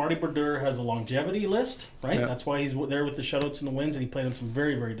go, Marty Brodeur has a longevity list, right? Yeah. That's why he's there with the shutouts and the wins, and he played on some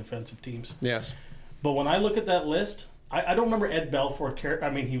very, very defensive teams. Yes. But when I look at that list, I don't remember Ed Belfour. I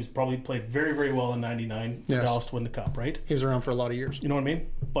mean, he was probably played very, very well in '99 for Yes. Dallas to win the cup, right? He was around for a lot of years. You know what I mean?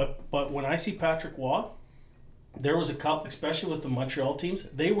 But when I see Patrick Waugh, there was a cup, especially with the Montreal teams,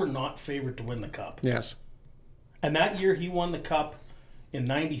 they were not favored to win the cup. Yes. And that year he won the cup in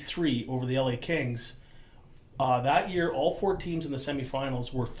 '93 over the LA Kings. That year, all 4 teams in the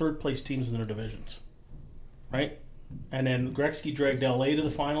semifinals were third-place teams in their divisions, right? And then Gretzky dragged LA to the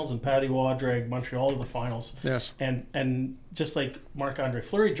finals, and Patty Waugh dragged Montreal to the finals. Yes. And just like Marc-Andre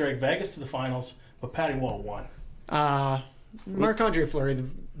Fleury dragged Vegas to the finals, but Patty Waugh won. Marc-Andre Fleury, the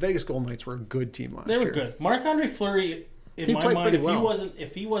Vegas Golden Knights were a good team last They year. were good. Marc-Andre Fleury, in He my played mind, pretty well.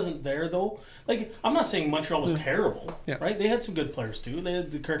 if he wasn't there though, like I'm not saying Montreal was terrible, Yeah. right? They had some good players too. They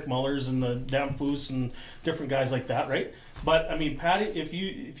had the Kirk Mullers and the Damphus and different guys like that, right? But I mean, Patty, if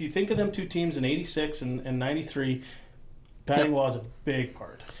you think of them 2 teams in '86 and '93, Patty Yeah. was a big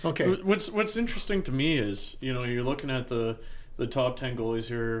part. Okay. What's interesting to me is, you know, you're looking at the top 10 goalies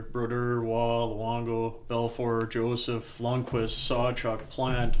here: Brodeur, Waugh, Luongo, Belfour, Joseph, Lundqvist, Sawchuk,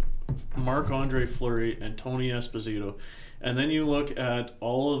 Plant, Marc-Andre Fleury, and Tony Esposito. And then you look at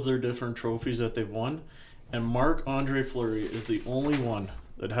all of their different trophies that they've won, and Marc-Andre Fleury is the only one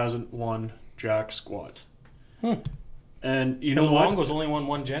that hasn't won jack squat. And you know what? Luongo's only won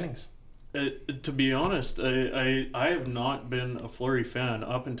 1 Jennings. To be honest, I have not been a Fleury fan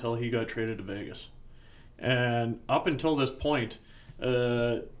up until he got traded to Vegas, and up until this point,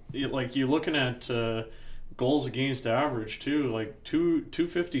 you're looking at goals against average too, like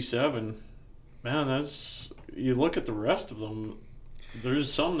 257. Man, that's, you look at the rest of them.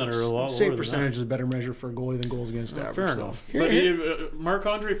 There's some that are a lot Save lower percentage than is a better measure for a goalie than goals against that. average. Fair so. enough. But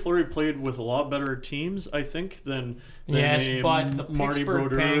Marc-Andre Fleury played with a lot better teams, I think, than Yes, a but the Marty Pittsburgh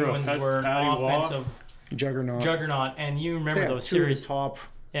Brodeur, Penguins were an Patty Waugh. offensive Juggernaut. juggernaut, and you remember Yeah, those two of the series. top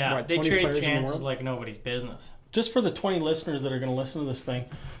Yeah, what, they 20 trade players in the chances world? like nobody's business. Just for the 20 listeners that are going to listen to this thing,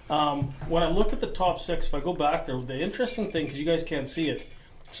 when I look at the top 6, if I go back there, the interesting thing, because you guys can't see it,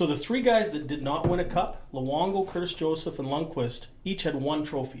 so the 3 guys that did not win a cup, Luongo, Curtis Joseph, and Lundqvist, each had 1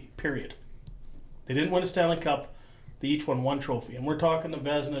 trophy, period. They didn't win a Stanley Cup. They each won 1 trophy. And we're talking the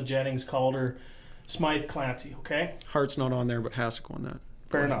Vezina, Jennings, Calder, Smythe, Clancy, okay? Hart's not on there, but Hasek won that.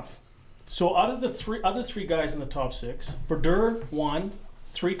 Fair enough. So out of the other three guys in the top 6, Brodeur won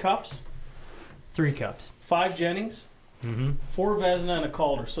 3 cups, 3 cups. 5 Jennings, Mm-hmm. 4 Vezina, and a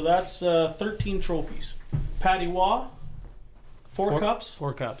Calder. So that's 13 trophies. Patty Waugh, 4 cups,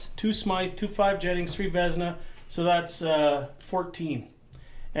 4 cups. 2 Smythe, 2 5 Jennings, 3 Vezina. So that's 14.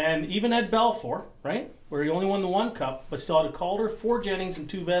 And even Ed Belfour, right, where he only won the 1 cup, but still had a Calder, 4 Jennings, and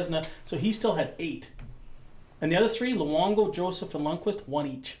 2 Vezina. So he still had 8. And the other 3, Luongo, Joseph, and Lundqvist, 1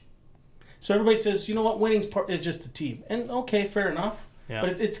 each. So everybody says, you know what, winning is just a team. And okay, fair enough. Yeah.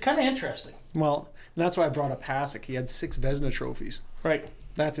 But it's kind of interesting. Well, and that's why I brought up Hasek. He had 6 Vezina trophies. Right.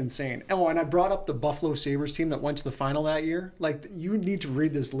 That's insane. Oh, and I brought up the Buffalo Sabres team that went to the final that year. Like, you need to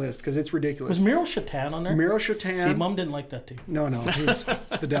read this list because it's ridiculous. Was Miro Shatan on there? Miro Shatan. See, Mom didn't like that team. No, he's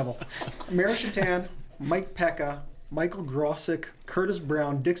the devil. Miro Shatan, Mike Pekka, Michael Grosick, Curtis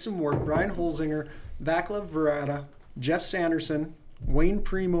Brown, Dixon Ward, Brian Holzinger, Vaclav Varada, Jeff Sanderson, Wayne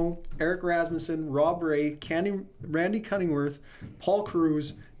Primo, Eric Rasmussen, Rob Ray, Randy Cunningworth, Paul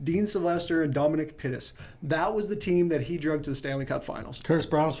Cruz, Dean Sylvester, and Dominic Pittis. That was the team that he drugged to the Stanley Cup Finals. Curtis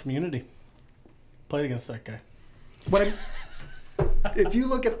Brown's from Unity. Played against that guy. But if you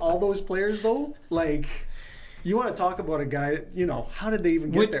look at all those players, though, like, you want to talk about a guy, you know, how did they even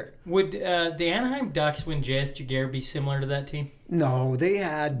get there? Would the Anaheim Ducks, when J.S. Jaguar, be similar to that team? No, they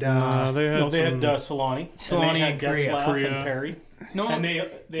had... they had Solani. Solani and and Getzlaf and Perry. No, And they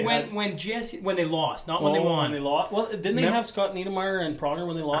when they lost, not when they won. When they lost. Well, didn't they have Scott Niedermayer and Pronger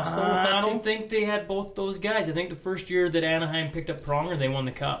when they lost though with that I team? don't think they had both those guys. I think the first year that Anaheim picked up Pronger, they won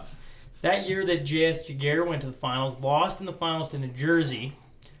the cup. That year that J.S. Jaguar went to the finals, lost in the finals to New Jersey.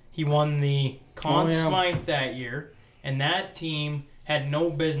 He won the Conn Smythe that year, and that team had no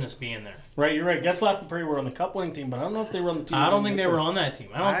business being there. Right, you're right. Getzlaf and Perry were on the cup winning team, but I don't know if they were on the team. I don't think they were on that team.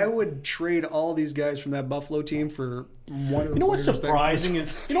 I would trade all these guys from that Buffalo team for one of the You know what's players surprising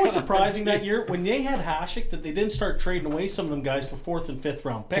is that year when they had Hasek that they didn't start trading away some of them guys for 4th and 5th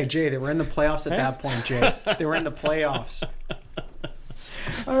round picks. Hey, Jay, they were in the playoffs at that point, Jay. They were in the playoffs.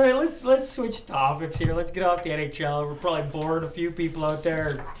 All right, let's switch topics here. Let's get off the NHL. We're probably bored. A few people out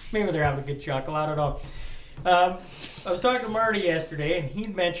there, maybe they're having a good chuckle. I don't know. I was talking to Marty yesterday, and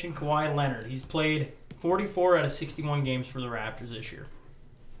he'd mentioned Kawhi Leonard. He's played 44 out of 61 games for the Raptors this year.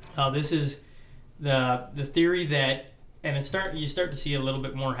 This is the theory that, and you start to see a little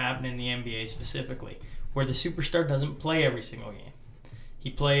bit more happen in the NBA specifically, where the superstar doesn't play every single game.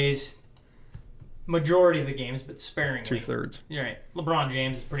 He plays majority of the games, but sparingly. 2/3. You're right. LeBron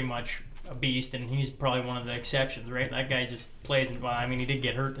James is pretty much a beast, and he's probably one of the exceptions, right? That guy just plays, well, I mean, he did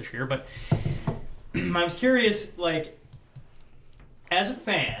get hurt this year, but I was curious, like, as a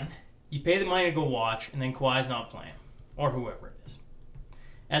fan, you pay the money to go watch, and then Kawhi's not playing, or whoever it is.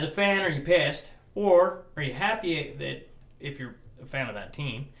 As a fan, are you pissed, or are you happy that, if you're a fan of that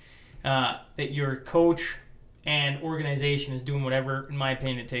team, that your coach and organization is doing whatever, in my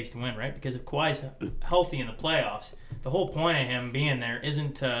opinion, it takes to win, right? Because if Kawhi's healthy in the playoffs, the whole point of him being there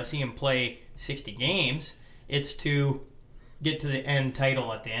isn't to see him play 60 games, it's to get to the end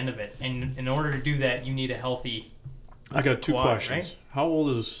title at the end of it. And in order to do that, you need a healthy I got 2 Kawhi, questions. right? How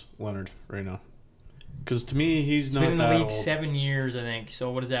old is Leonard right now? Because to me, he's not been in the that league old. 7 years, I think.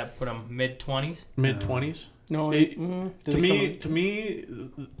 So what does that put him? Mid-20s? Mid-20s? No, To me,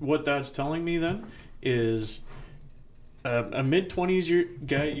 what that's telling me then is a mid-20s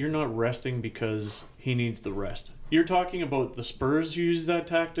guy, you're not resting because he needs the rest. You're talking about the Spurs use that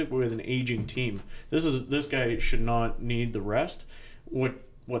tactic with an aging team. This guy should not need the rest.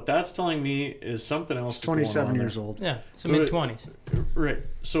 What that's telling me is something else. He's 27 years old. Yeah, so mid-20s. Right.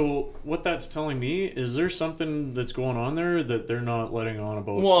 So what that's telling me is there something that's going on there that they're not letting on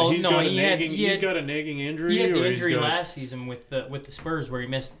about. Well, he's no, got he's got a nagging injury. He had the or injury he's got, last season with the Spurs where he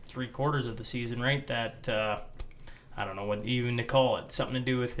missed 3/4 of the season, right? That I don't know what even to call it. Something to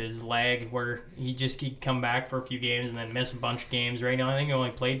do with his leg where he'd come back for a few games and then miss a bunch of games, right? Now I think he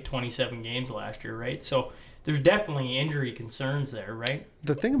only played 27 games last year, right? So there's definitely injury concerns there, right?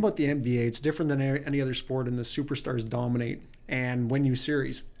 The thing about the NBA, it's different than any other sport, and the superstars dominate and win you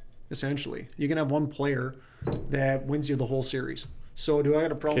series, essentially. You can have one player that wins you the whole series. So do I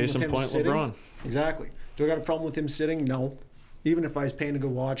got a problem with him sitting? LeBron. Exactly. Do I got a problem with him sitting? No. Even if I was paying to go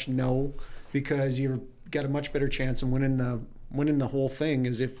watch, no. Because you've got a much better chance of winning the winning the whole thing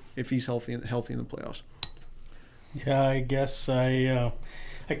is if he's healthy in the playoffs. Yeah, I guess I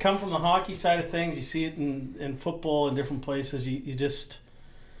come from the hockey side of things. You see it in football in different places. You just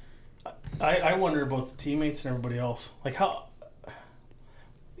I wonder about the teammates and everybody else. Like how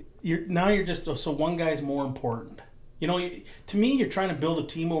you're just so one guy's more important. You know, to me, you're trying to build a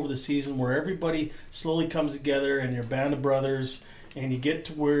team over the season where everybody slowly comes together and you're a band of brothers, and you get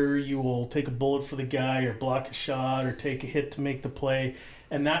to where you will take a bullet for the guy or block a shot or take a hit to make the play,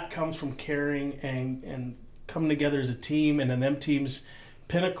 and that comes from caring and coming together as a team, and then them teams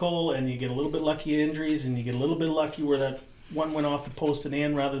pinnacle, and you get a little bit lucky injuries, and you get a little bit lucky where that one went off the post and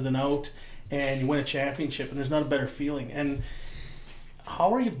in rather than out, and you win a championship, and there's not a better feeling. And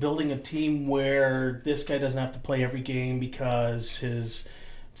how are you building a team where this guy doesn't have to play every game because his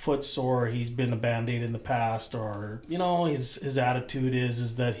foot's sore, he's been a Band-Aid in the past, or, you know, his attitude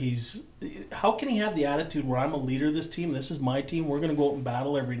is that he's... How can he have the attitude where I'm a leader of this team, this is my team, we're going to go out and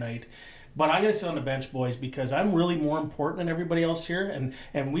battle every night, but I'm going to sit on the bench, boys, because I'm really more important than everybody else here,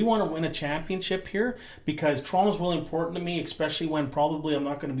 and we want to win a championship here because Toronto's really important to me, especially when probably I'm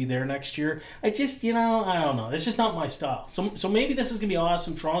not going to be there next year. I just, you know, I don't know. It's just not my style. So maybe this is going to be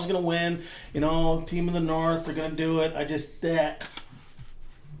awesome. Toronto's going to win. You know, team of the North, they're going to do it. I just... That's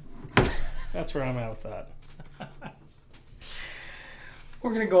where I'm at with that.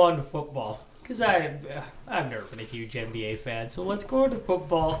 We're going to go on to football. Because I've never been a huge NBA fan. So let's go into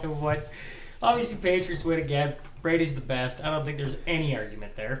football and what... Obviously, Patriots win again. Brady's the best. I don't think there's any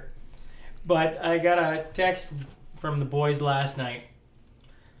argument there. But I got a text from the boys last night.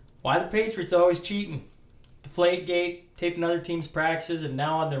 Why the Patriots always cheating? Deflategate, taping other teams' practices, and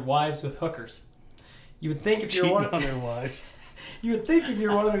now on their wives with hookers. You would think if you're Cheating one on their wives. You would think if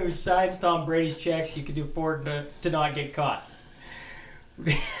you're one of them who signs Tom Brady's checks, you could afford to not get caught.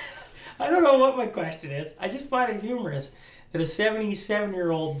 I don't know what my question is. I just find it humorous that a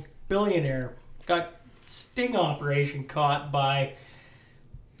 77-year-old billionaire got sting operation caught by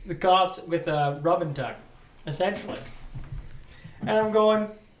the cops with a rub and tug, essentially. And I'm going,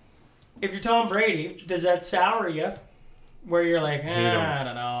 if you're Tom Brady, does that sour you? Where you're like, I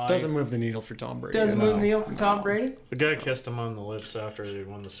don't know. Doesn't move the needle for Tom Brady. Doesn't move the needle for Tom Brady? The guy kissed him on the lips after they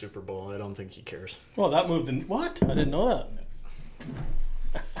won the Super Bowl. I don't think he cares. Well, that moved the... What? I didn't know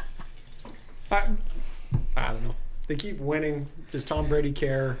that. I don't know. They keep winning. Does Tom Brady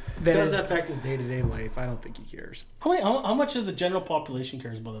care? Doesn't affect his day-to-day life. I don't think he cares. How much of the general population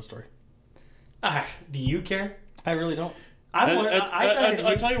cares about that story? Do you care? I really don't.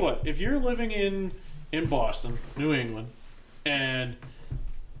 I'll tell you what. If you're living in Boston, New England, and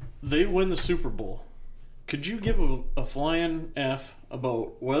they win the Super Bowl, could you give a flying F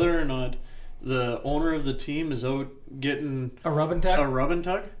about whether or not the owner of the team is out getting a rub and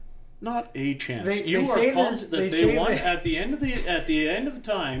tug? Not a chance. They are pumped that they won at the end of the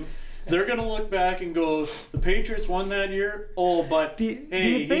time. They're gonna look back and go, the Patriots won that year. Oh, but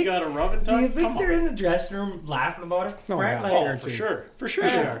he got a rub and tug. Do you think they're in the dressing room laughing about it? No, right? yeah, for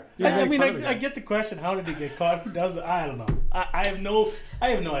sure. Yeah. I mean, I get the question. How did he get caught? Who does it? I don't know. I have no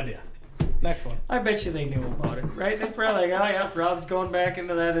idea. Next one. I bet you they knew about it, right? They're probably like, oh yeah, Rob's going back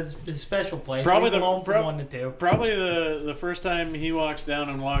into that his special place. Probably from 1 to 2. Probably the first time he walks down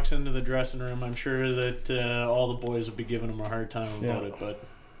and walks into the dressing room, I'm sure that all the boys would be giving him a hard time about it. But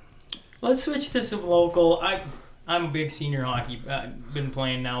let's switch to some local. I'm a big senior hockey. Been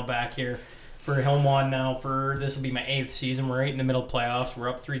playing now back here for Hillmont now for this will be my 8th season. We're right in the middle of playoffs. We're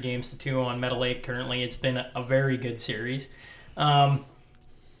up 3-2 on Meadow Lake currently. It's been a very good series.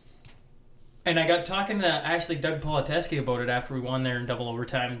 And I got talking to actually Doug Politeski about it after we won there in double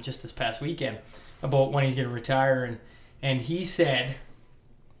overtime just this past weekend about when he's going to retire. And he said,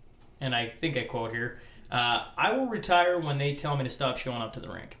 and I think I quote here, I will retire when they tell me to stop showing up to the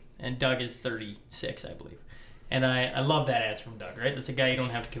rink. And Doug is 36, I believe. And I love that answer from Doug, right? That's a guy you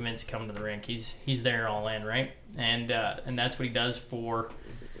don't have to convince to come to the rink. He's there all in, right? And that's what he does for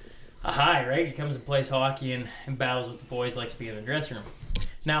a high, right? He comes and plays hockey and battles with the boys, likes to be in the dressing room.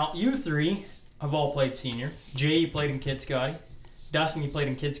 Now, you three have all played senior. Jay, you played in Kid Scotty. Dustin, you played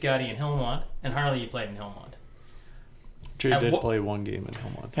in Kid Scotty and Hillmont. And Harley, you played in Hillmont. Jay did play one game in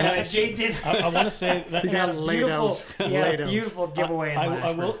Hillmont. Jay did. I want to say that he got laid out. Beautiful giveaway.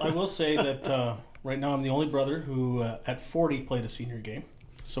 I will say that right now I'm the only brother who at 40 played a senior game.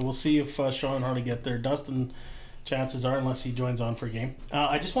 So we'll see if Sean and Harley get there. Dustin, chances are, unless he joins on for a game.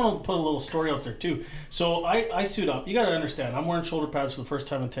 I just want to put a little story out there too. So I suit up. You got to understand, I'm wearing shoulder pads for the first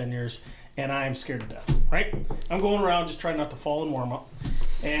time in 10 years, and I am scared to death. Right? I'm going around just trying not to fall in warm up.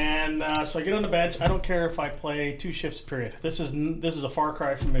 And so I get on the bench. I don't care if I play 2 shifts period. This is a far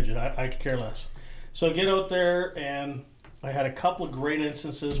cry from midget. I could care less. So I get out there and I had a couple of great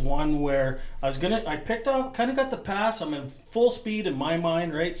instances. One where I picked up, kind of got the pass. I'm in full speed in my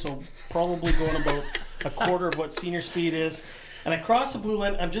mind, right? So probably going about a quarter of what senior speed is. And I cross the blue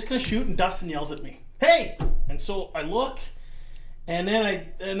line. I'm just going to shoot, and Dustin yells at me, "Hey!" And so I look, and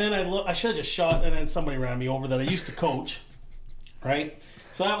then I look. I should have just shot, and then somebody ran me over that I used to coach, right?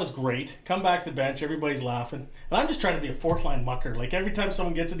 So that was great. Come back to the bench, everybody's laughing. And I'm just trying to be a fourth line mucker. Like every time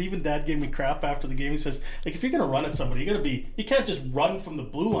someone gets it, even Dad gave me crap after the game. He says, like, if you're going to run at somebody, you can't just run from the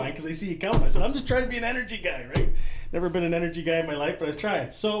blue line because they see you coming. I said, I'm just trying to be an energy guy, right? Never been an energy guy in my life, but I was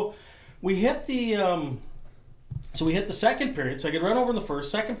trying. So we hit the second period. So I get run over in the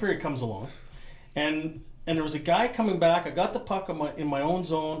first. Second period comes along. And there was a guy coming back. I got the puck in my own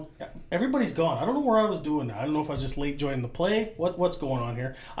zone. Everybody's gone. I don't know where I was doing that. I don't know if I was just late joining the play. What's going on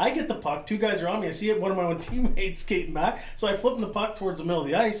here? I get the puck. Two guys are on me. I see one of my own teammates skating back. So I flip him the puck towards the middle of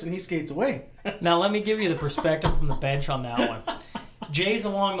the ice, and he skates away. Now, let me give you the perspective from the bench on that one. Jay's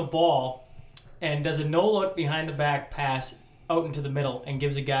along the ball and does a no-look behind the back pass out into the middle and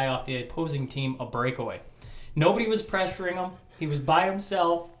gives a guy off the opposing team a breakaway. Nobody was pressuring him. He was by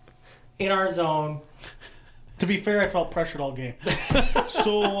himself in our zone. To be fair, I felt pressured all game.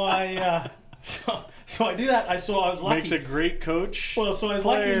 So I do that. I was lucky. Makes a great coach. Well, so I was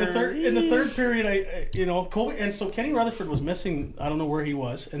lucky in the third period. Colby, and so Kenny Rutherford was missing. I don't know where he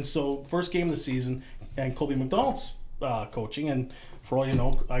was, and so first game of the season, and Colby McDonald's coaching, and for all you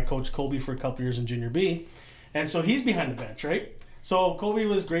know, I coached Colby for a couple years in junior B, and so he's behind the bench, right? So Colby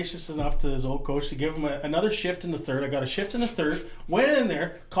was gracious enough to his old coach to give him another shift in the third. I got a shift in the third, went in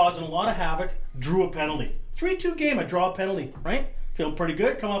there, causing a lot of havoc, drew a penalty. 3-2 game, I draw a penalty, right? Feeling pretty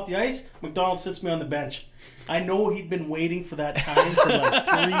good, come off the ice, McDonald sits me on the bench. I know he'd been waiting for that time for like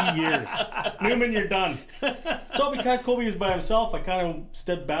 3 years. Newman, you're done. So because Colby was by himself, I kind of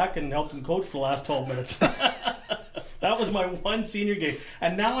stepped back and helped him coach for the last 12 minutes. That was my one senior game.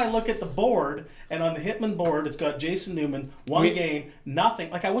 And now I look at the board, and on the Hitman board, it's got Jason Newman, one game,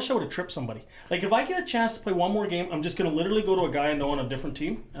 nothing. Like, I wish I would have tripped somebody. Like, if I get a chance to play one more game, I'm just going to literally go to a guy I know on a different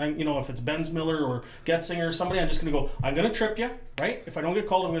team. And, if it's Benz Miller or Getzinger or somebody, I'm just going to go, I'm going to trip you, right? If I don't get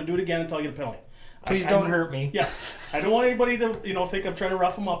called, I'm going to do it again until I get a penalty. Please don't hurt me. Yeah. I don't want anybody to, think I'm trying to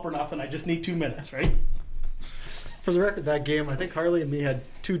rough them up or nothing. I just need 2 minutes, right? For the record, that game, I think Harley and me had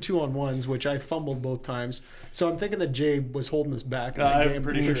 2 2-on-1s, which I fumbled both times. So I'm thinking that Jay was holding us back in that game. I'm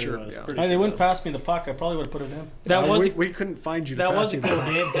pretty sure he was. Yeah. They wouldn't pass me the puck. I probably would have put it in. We couldn't find you to that pass was a cool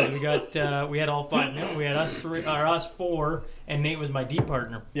game because we had all 5 Newman. We had us 4, and Nate was my D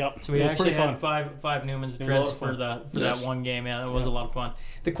partner. Yep. So we actually had five Newmans dressed for that one game. Yeah, that was a lot of fun.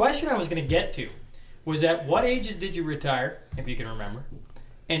 The question I was going to get to was, at what ages did you retire, if you can remember?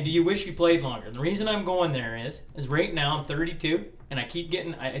 And do you wish you played longer? The reason I'm going there is right now I'm 32, and I keep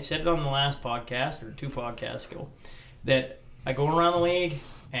getting, I said it on the last podcast, or 2 podcasts ago, that I go around the league,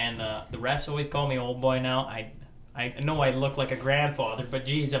 and the refs always call me old boy now. I know I look like a grandfather, but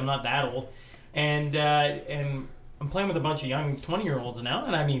geez, I'm not that old. And I'm playing with a bunch of young 20-year-olds now,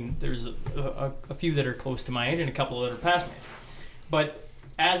 and I mean, there's a few that are close to my age and a couple that are past my age. But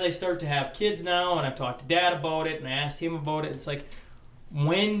as I start to have kids now, and I've talked to Dad about it, and I asked him about it, it's like,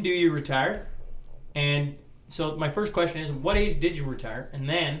 when do you retire? And so my first question is, what age did you retire? And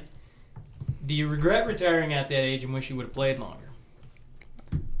then, do you regret retiring at that age and wish you would have played longer?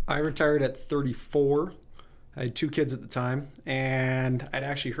 I retired at 34. I had 2 kids at the time, and I'd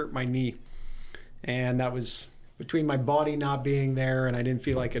actually hurt my knee. And that was between my body not being there, and I didn't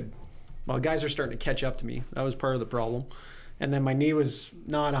feel like it. Well, guys are starting to catch up to me. That was part of the problem. And then my knee was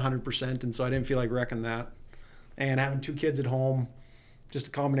not 100%, and so I didn't feel like wrecking that. And having 2 kids at home, just a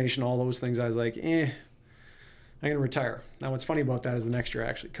combination of all those things, I was like, I'm going to retire. Now, what's funny about that is the next year I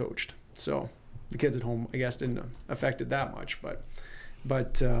actually coached. So the kids at home, I guess, didn't affect it that much. But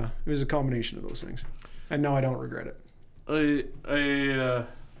it was a combination of those things. And no, I don't regret it.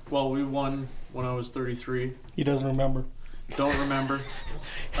 Well, we won when I was 33. He doesn't remember. Don't remember.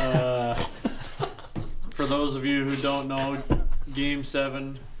 For those of you who don't know, Game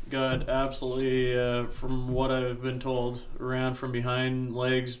 7... got absolutely, from what I've been told, ran from behind,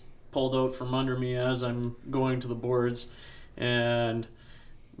 legs pulled out from under me as I'm going to the boards, and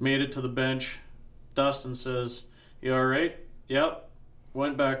made it to the bench. Dustin says, "You all right?" "Yep."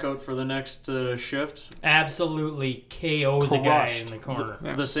 Went back out for the next shift. Absolutely KO's a guy in the corner.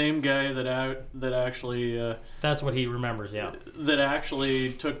 The same guy that actually... that's what he remembers, yeah. That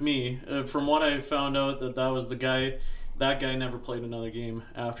actually took me. From what I found out, that was the guy... That guy never played another game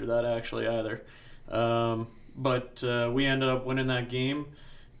after that, actually, either. But we ended up winning that game.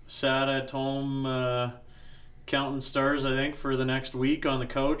 Sat at home counting stars, I think, for the next week on the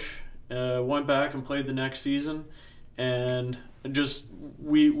couch. Went back and played the next season. and just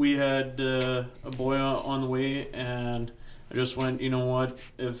we had a boy on the way, and I just went, you know what,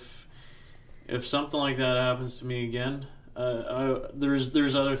 if something like that happens to me again,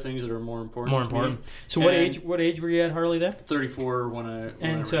 there's other things that are more important. To me. So what age were you at, Harley, then? 34 when I.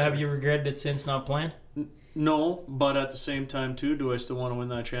 And so have you regretted it since not playing? No, but at the same time too, do I still want to win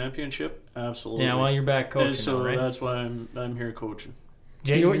that championship? Absolutely. Yeah, well, you're back coaching, and so though, right? That's why I'm here coaching.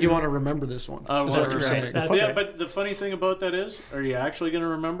 Jay, you want to remember this one? Is that what you're saying? Yeah, but the funny thing about that is, are you actually going to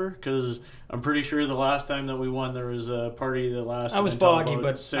remember? Because I'm pretty sure the last time that we won, there was a party that lasted. I was until foggy, about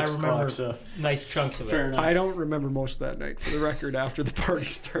but 6 I remember o'clock, so. Nice chunks of Fair it. enough. I don't remember most of that night. For the record, after the party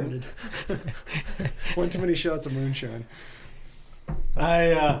started, one too many shots of moonshine.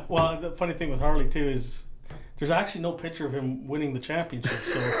 Well, the funny thing with Harley too is there's actually no picture of him winning the championship.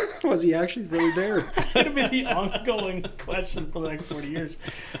 So Was he actually really there? it's going to be the ongoing question for the next 40 years.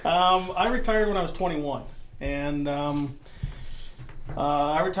 I retired when I was 21, and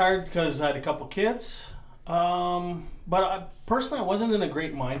I retired because I had a couple kids. But personally, I wasn't in a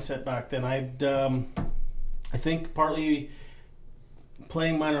great mindset back then. I think partly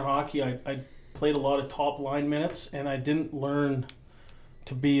playing minor hockey, I played a lot of top line minutes, and I didn't learn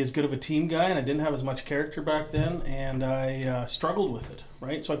to be as good of a team guy, and I didn't have as much character back then, and I struggled with it,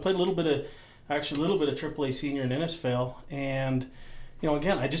 right? So I played a little bit of AAA senior in Innisfail, and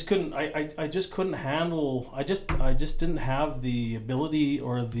again, I just couldn't. I just couldn't handle. I just didn't have the ability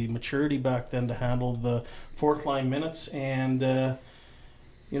or the maturity back then to handle the fourth line minutes, and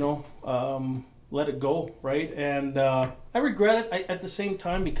let it go, right? And I regret it. At the same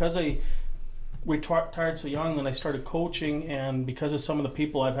time, because I retired so young, then I started coaching, and because of some of the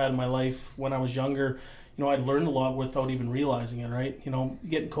people I've had in my life when I was younger, I'd learned a lot without even realizing it, right?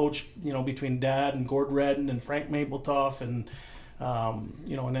 Getting coached, between Dad and Gord Redden and Frank Mapletoft and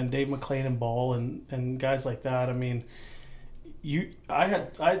and then Dave McLean and Ball and guys like that. I mean, I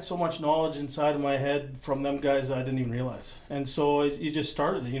had so much knowledge inside of my head from them guys that I didn't even realize. And so you just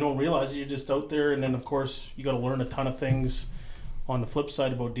started, and you don't realize it. You're just out there, and then of course you got to learn a ton of things on the flip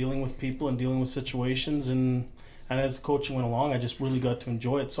side about dealing with people and dealing with situations. And as coaching went along, I just really got to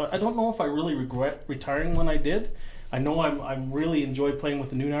enjoy it. So I don't know if I really regret retiring when I did. I know I really enjoy playing with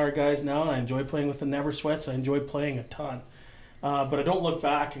the noon hour guys now, and I enjoy playing with the Never Sweats. I enjoy playing a ton. But I don't look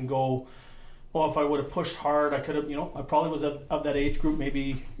back and go, well, if I would have pushed hard, I could have, I probably was of that age group,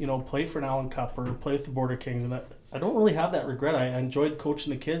 maybe, play for an Allen Cup or play with the Border Kings. And I don't really have that regret. I enjoyed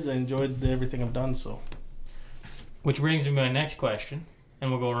coaching the kids. I enjoyed everything I've done, so. Which brings me to my next question,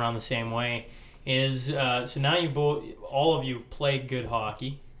 and we'll go around the same way, is so now all of you have played good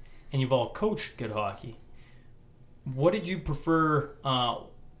hockey, and you've all coached good hockey. What did you prefer?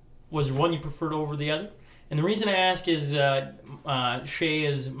 Was there one you preferred over the other? And the reason I ask is Shay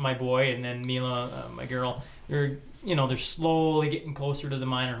is my boy, and then Mila, my girl. They're slowly getting closer to the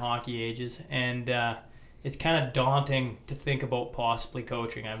minor hockey ages, and it's kind of daunting to think about possibly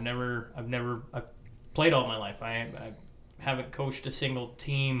coaching. I've played all my life. I haven't coached a single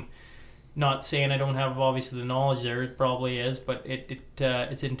team. Not saying I don't have obviously the knowledge there. It probably is, but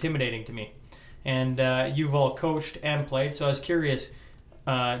it's intimidating to me. And you've all coached and played, so I was curious.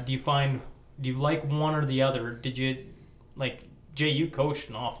 Do you like one or the other? Did you, Jay, you coached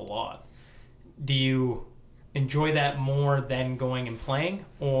an awful lot. Do you enjoy that more than going and playing?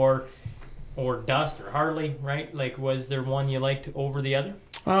 Or Dust or Harley, right? Was there one you liked over the other?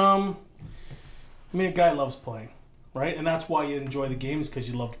 A guy loves playing, right? And that's why you enjoy the games, because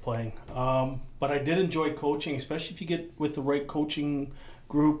you loved playing. But I did enjoy coaching, especially if you get with the right coaching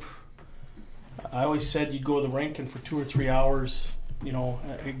group. I always said you'd go to the rink, and for 2 or 3 hours,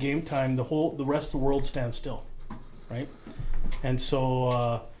 at game time, the rest of the world stands still, right? And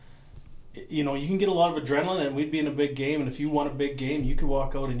so, you can get a lot of adrenaline, and we'd be in a big game, and if you won a big game, you could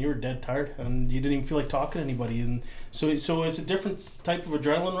walk out and you were dead tired, and you didn't even feel like talking to anybody. And so it's a different type of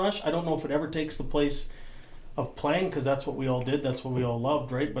adrenaline rush. I don't know if it ever takes the place of playing, because that's what we all did, that's what we all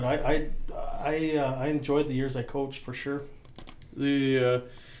loved, right? But I enjoyed the years I coached, for sure.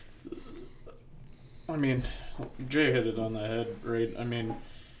 Jay hit it on the head, right?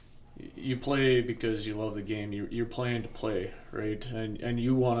 You play because you love the game. You're playing to play, right? And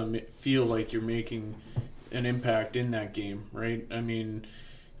you want to feel like you're making an impact in that game, right?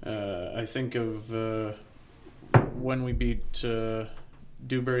 I think of when we beat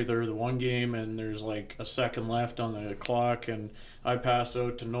Dewberry there the one game, and there's a second left on the clock, and I pass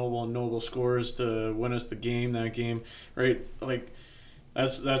out to Noble, and Noble scores to win us the game that game, right?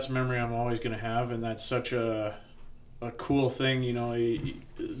 That's a memory I'm always going to have, and that's such a cool thing,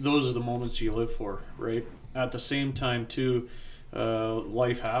 those are the moments you live for, right? At the same time, too,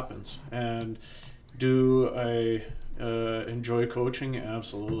 life happens, and do I enjoy coaching?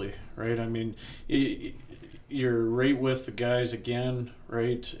 Absolutely, right? I mean, you're right with the guys again,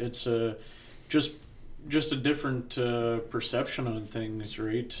 right? It's just a different perception on things,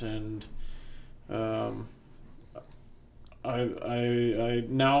 right? And I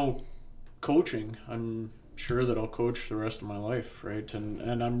now coaching, I'm sure that I'll coach the rest of my life, right?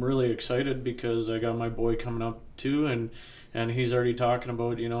 And I'm really excited because I got my boy coming up too, and he's already talking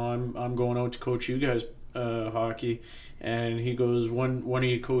about, I'm going out to coach you guys hockey, and he goes, when are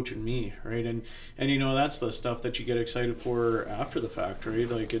you coaching me, right? And that's the stuff that you get excited for after the fact, right?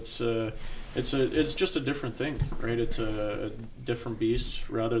 Like it's just a different thing, right? It's a different beast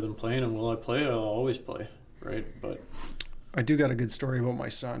rather than playing. And will I play? I'll always play, right? But I do got a good story about my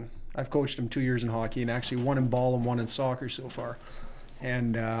son. I've coached him 2 years in hockey, and actually one in ball and one in soccer so far.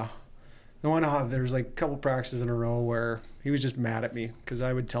 And there's like a couple practices in a row where he was just mad at me because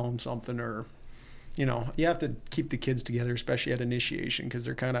I would tell him something, or you have to keep the kids together, especially at initiation, because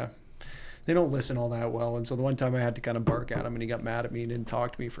they don't listen all that well. And so the one time I had to kind of bark at him, and he got mad at me and didn't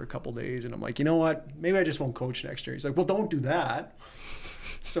talk to me for a couple days. And I'm like, you know what? Maybe I just won't coach next year. He's like, well, don't do that.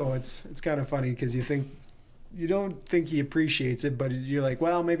 So it's kind of funny because you don't think he appreciates it, but you're like,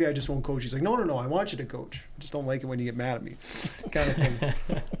 well, maybe I just won't coach. He's like, no, I want you to coach. I just don't like it when you get mad at me, kind of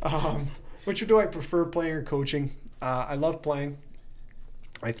thing. Which do I prefer, playing or coaching? I love playing.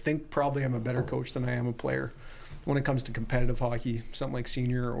 I think probably I'm a better coach than I am a player when it comes to competitive hockey, something like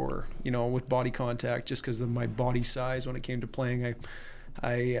senior or, with body contact, just because of my body size. When it came to playing,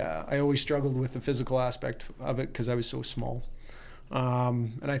 I always struggled with the physical aspect of it because I was so small.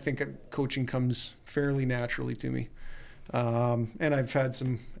 And I think coaching comes fairly naturally to me. And I've had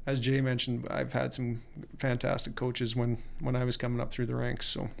some, as Jay mentioned, I've had some fantastic coaches when I was coming up through the ranks.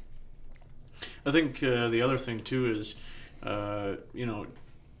 So I think the other thing too is,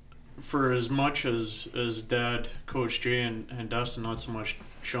 for as much as Dad, Coach Jay and Dustin, not so much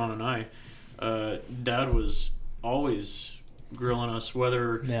Sean and I, Dad was always grilling us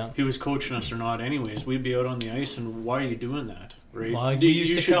whether he was coaching us or not. Anyways, we'd be out on the ice, and why are you doing that? Right? Well, you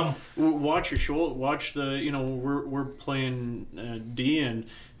used to come. Watch your shoulder. Watch the. We're playing D,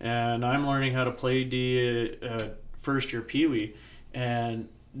 and I'm learning how to play D first year Pee Wee, and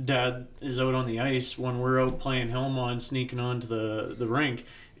Dad is out on the ice when we're out playing Hillmont, sneaking onto the rink,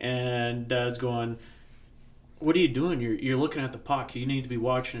 and Dad's going, what are you doing? You're looking at the puck. You need to be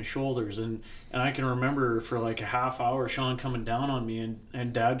watching his shoulders. And I can remember for like a half hour Sean coming down on me,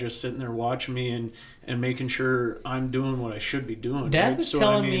 and Dad just sitting there watching me and making sure I'm doing what I should be doing. Dad was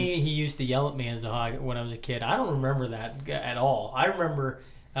telling me he used to yell at me when I was a kid. I don't remember that at all. I remember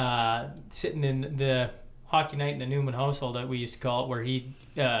sitting in the hockey night in the Newman household, that we used to call it, where he'd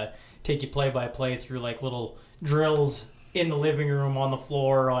take you play-by-play through like little drills in the living room, on the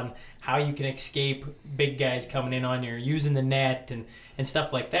floor, on how you can escape big guys coming in on you, using the net and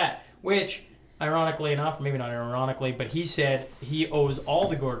stuff like that, which, ironically enough, maybe not ironically, but he said he owes all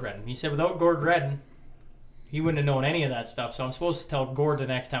to Gord Redden. He said without Gord Redden, he wouldn't have known any of that stuff. So I'm supposed to tell Gord the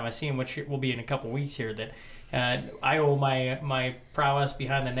next time I see him, which will be in a couple weeks here, that I owe my prowess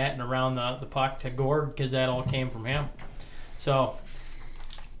behind the net and around the puck to Gord, because that all came from him. So,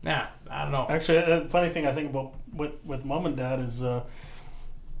 I don't know. Actually, the funny thing I think about with Mom and Dad is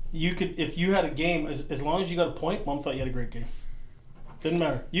you could, if you had a game, as long as you got a point, Mom thought you had a great game. Didn't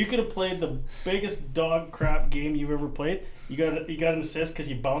matter. You could have played the biggest dog crap game you've ever played. You got an assist because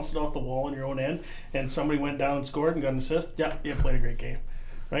you bounced it off the wall in your own end, and somebody went down and scored and got an assist. Yeah, you played a great game,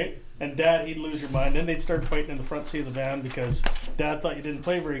 right? And Dad, he'd lose your mind. Then they'd start fighting in the front seat of the van because Dad thought you didn't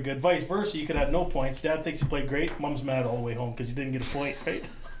play very good. Vice versa, you could have no points. Dad thinks you played great. Mom's mad all the way home because you didn't get a point, right?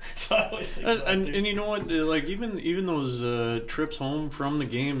 So I always think and you know what? Like even those trips home from the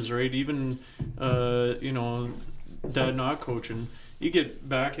games, right? Even Dad not coaching, you get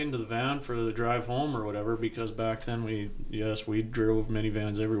back into the van for the drive home or whatever, because back then we drove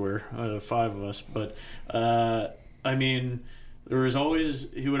minivans everywhere, 5 of us. But I mean, he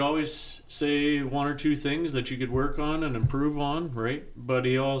would always say 1 or 2 things that you could work on and improve on, right? But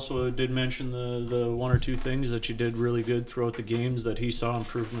he also did mention the 1 or 2 things that you did really good throughout the games that he saw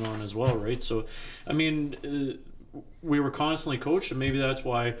improvement on as well, right? So, I mean, we were constantly coached, and maybe that's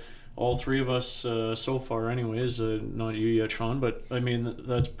why all 3 of us so far anyways, not you yet, Sean, but I mean,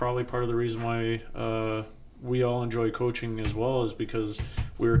 that's probably part of the reason why we all enjoy coaching as well, is because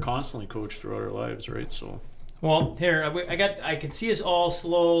we were constantly coached throughout our lives, right? So... Well, here, I can see us all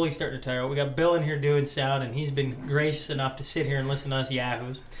slowly starting to tire out. We got Bill in here doing sound, and he's been gracious enough to sit here and listen to us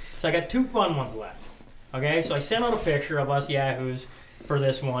yahoos. So I got 2 fun ones left. Okay, so I sent out a picture of us yahoos for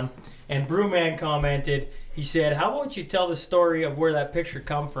this one, and Brewman commented, he said, how about you tell the story of where that picture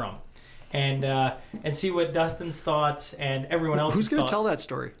come from? and see what Dustin's thoughts and everyone else's Who's going to thoughts. tell that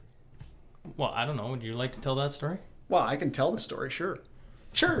story? Well, I don't know. Would you like to tell that story? Well, I can tell the story, sure.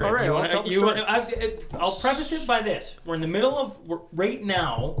 Sure. All right, You I'll wanna- tell the you story. wanna- I'll preface it by this. We're in the middle of, right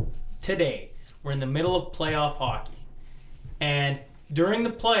now, today, we're in the middle of playoff hockey. And during the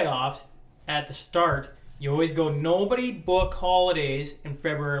playoffs, at the start, you always go, nobody book holidays in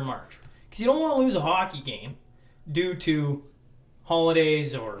February and March. Because you don't want to lose a hockey game due to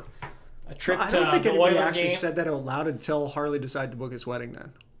holidays or a trip I to don't think the anybody Oiler actually game. said that out loud until Harley decided to book his wedding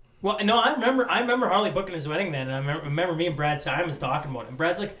then. Well, no, I remember Harley booking his wedding then, and I remember me and Brad Simons talking about it. And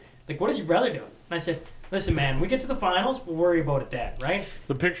Brad's like, what does your brother do? And I said, listen, man, we get to the finals, we'll worry about it then, right?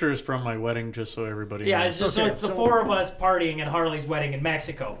 The picture is from my wedding, just so everybody Yeah, knows. it's just, so the four of us partying at Harley's wedding in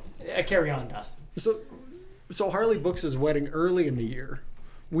Mexico. Carry on, Dustin. So Harley books his wedding early in the year.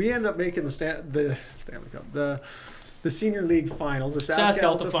 We end up making the Stanley Cup, the Senior League Finals, the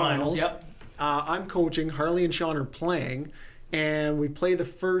SaskAlta Finals. Yep. I'm coaching. Harley and Sean are playing, and we play the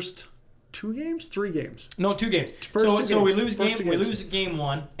first 3 games. No, 2 games. First two So we games. lose First two we games. lose game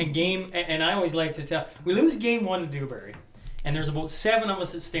 1 and I always like to tell we lose game 1 to Dewberry, and there's about 7 of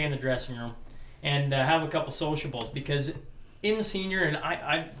us that stay in the dressing room and have a couple sociables because in the senior and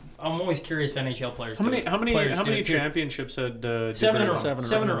I'm always curious if NHL players. How many players do it too. championships had 7 in a row. Seven in a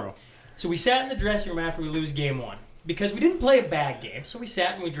 7 in a row. row. So we sat in the dressing room after we lose game 1 because we didn't play a bad game. So we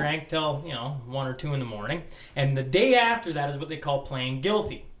sat and we drank till 1 or 2 in the morning, and the day after that is what they call playing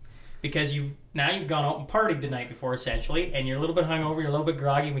guilty. Because you've gone out and partied the night before, essentially, and you're a little bit hungover, you're a little bit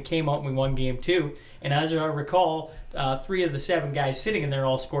groggy, and we came out and we won game 2. And as I recall, 3 of the 7 guys sitting in there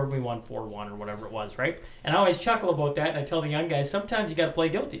all scored, and we won 4-1 or whatever it was, right? And I always chuckle about that, and I tell the young guys, sometimes you got to play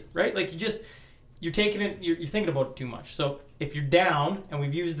guilty, right? Like you're taking it, you're thinking about it too much. So if you're down, and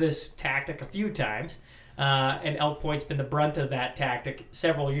we've used this tactic a few times, and Elk Point's been the brunt of that tactic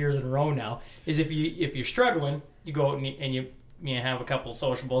several years in a row now, is if you're struggling, you go out and you have a couple of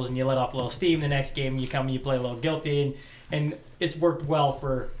sociables and you let off a little steam. The next game you come and you play a little guilty, and it's worked well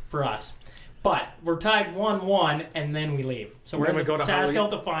for us. But we're tied 1-1 and then we leave. So we're Then in we go the to Harley.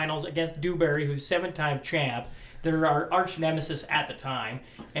 SaskAlta Finals against Dewberry, who's 7-time champ. They're our arch nemesis at the time,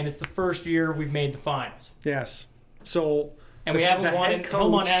 and it's the first year we've made the finals. Yes. So And we haven't won head in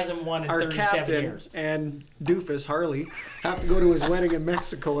Hillmont coach, hasn't won in our 37 captain, years. and Doofus Harley have to go to his wedding in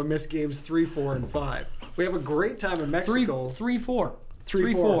Mexico and miss games 3, 4, and 5. We have a great time in Mexico. 3-4.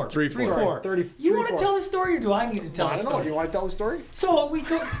 3-4. 3-4. Sorry, 30, You want to 3-4. tell the story, or do I need to tell I the don't know. story? Do you want to tell the story? So we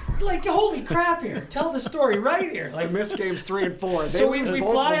go, holy crap here. Tell the story right here. We missed games 3 and 4. They So we lose both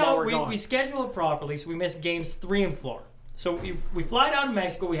fly of them while out, we're gone. we schedule it properly, so we miss games 3 and 4. So we fly down to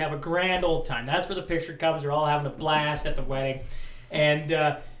Mexico, we have a grand old time. That's where the picture comes. We're all having a blast at the wedding.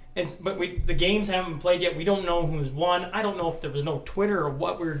 But the games haven't been played yet. We don't know who's won. I don't know if there was no Twitter or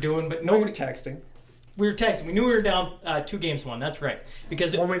what we were doing, but No, nobody. you're texting. We were texting. We knew we were down 2-1. That's right.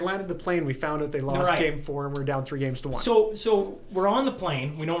 Because When we landed the plane, we found out they lost Right. game 4 and we're down 3-1. So we're on the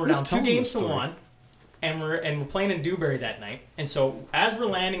plane. We know we're Who's down 2 telling the games to story? 1, and we're playing in Dewberry that night. And so as we're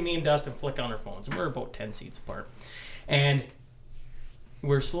landing, me and Dustin flick on our phones, and we're about 10 seats apart, and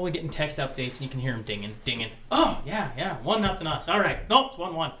we're slowly getting text updates, and you can hear them dinging. Oh yeah, 1-0 us. All right, no, it's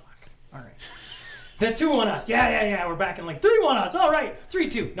 1-1. Fuck. All right. The 2-1 us. Yeah. We're back in like 3-1 us. All right,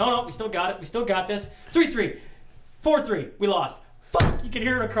 3-2. No, we still got it. We still got this. 3-3. 4-3. We lost. Fuck. You can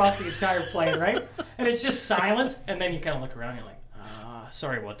hear it across the entire plane, right? And it's just silence. And then you kind of look around. And you're like,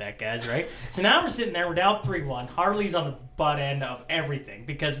 sorry about that, guys, right? So now we're sitting there. We're down 3-1. Harley's on the butt end of everything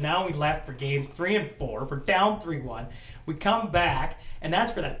because now we left for games 3 and 4. We're down 3-1. We come back, and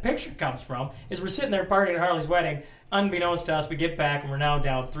that's where that picture comes from. Is we're sitting there partying at Harley's wedding. Unbeknownst to us, we get back and we're now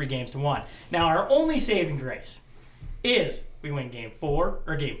down 3-1. Now our only saving grace is we win game 4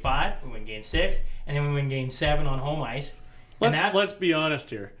 or game 5, we win game 6, and then we win game 7 on home ice. And Let's be honest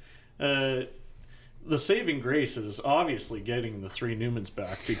here. The saving grace is obviously getting the 3 Newmans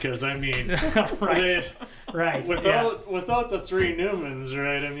back because I mean, right. without the 3 Newmans,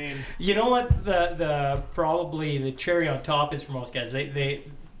 right? I mean, You know what the probably the cherry on top is for most guys. They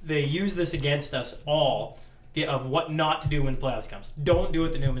use this against us all of what not to do when the playoffs comes. Don't do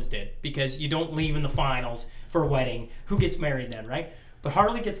what the Newmans did because you don't leave in the finals for a wedding. Who gets married then, right? But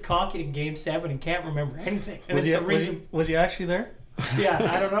Harley gets cocky in Game 7 and can't remember anything. And it's the reason. Was he actually there? Yeah,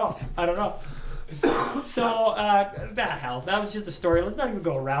 I don't know. So, hell, that was just a story. Let's not even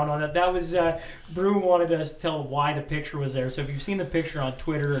go around on it. That was, Brew wanted us to tell why the picture was there. So if you've seen the picture on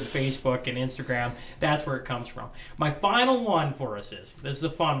Twitter and Facebook and Instagram, that's where it comes from. My final one for us this is a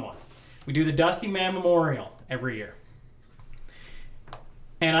fun one. We do the Dusty Man Memorial every year.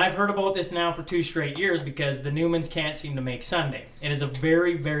 And I've heard about this now for 2 straight years because the Newmans can't seem to make Sunday. It is a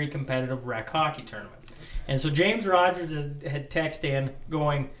very, very competitive rec hockey tournament. And so James Rogers had texted in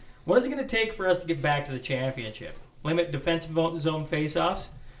going, what is it going to take for us to get back to the championship? Limit defensive zone faceoffs?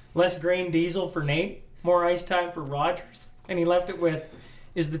 Less grain diesel for Nate? More ice time for Rogers? And he left it with,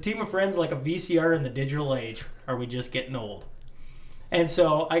 is the team of friends like a VCR in the digital age? Are we just getting old? And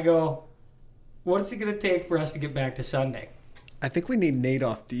so I go, what is it going to take for us to get back to Sunday? I think we need Nate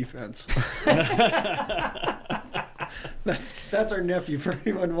off defense. That's our nephew, for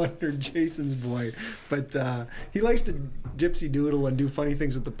anyone wondering, Jason's boy. But he likes to gypsy doodle and do funny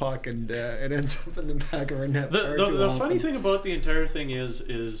things with the puck, and it ends up in the back of our net far too The often. funny thing about the entire thing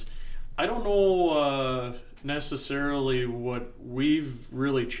is I don't know necessarily what we've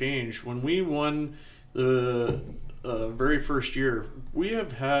really changed. When we won the very first year, we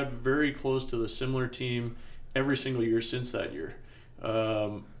have had very close to the similar team every single year since that year.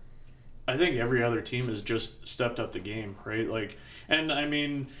 I think every other team has just stepped up the game, right? Like, and I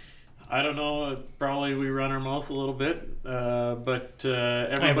mean, I don't know, probably we run our mouth a little bit, but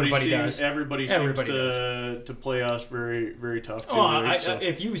everybody seems to play us very, very tough too.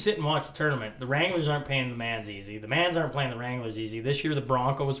 If you sit and watch the tournament, the Wranglers aren't playing the Mans easy. The Mans aren't playing the Wranglers easy. This year the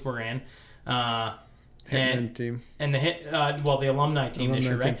Broncos were in. Hitman team. And the alumni team this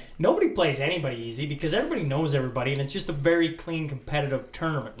year, right? Nobody plays anybody easy because everybody knows everybody, and it's just a very clean, competitive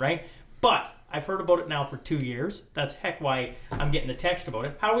tournament, right? But I've heard about it now for 2 years. That's heck why I'm getting the text about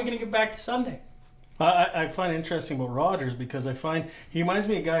it. How are we going to get back to Sunday? I find it interesting about Rogers because I find he reminds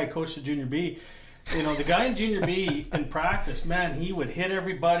me of a guy I coached at Junior B. You know, the guy in Junior B in practice, man, he would hit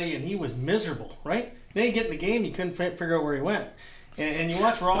everybody and he was miserable, right? Then you get in the game, you couldn't figure out where he went. And you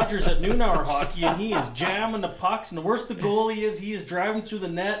watch Rogers at noon hour hockey, and he is jamming the pucks. And the worse the goalie is, he is driving through the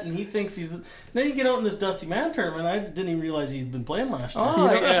net, and he thinks he's. Then you get out in this Dusty Man tournament. I didn't even realize he'd been playing last year. Oh,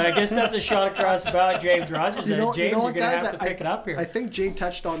 I guess that's a shot across about James Rogers. James, you're going to have to pick it up here. I think Jay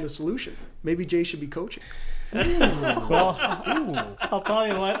touched on the solution. Maybe Jay should be coaching. Well, I'll tell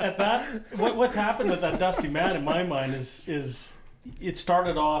you what. What's happened with that Dusty Man in my mind is it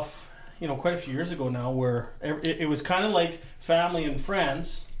started off, quite a few years ago now, where it was kind of like family and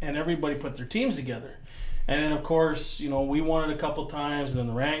friends, and everybody put their teams together. And then, of course, we won it a couple times, and then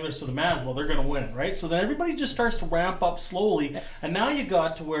the Wranglers, so the Mans, well, they're going to win it, right? So then everybody just starts to ramp up slowly, and now you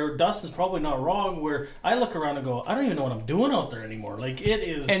got to where Dustin's probably not wrong, where I look around and go, I don't even know what I'm doing out there anymore. Like, it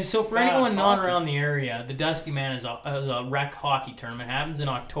is. And so for anyone not around the area, the Dusty Man is a rec hockey tournament. It happens in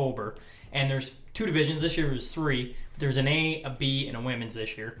October, and there's 2 divisions. This year there's 3. But there's an A, a B, and a women's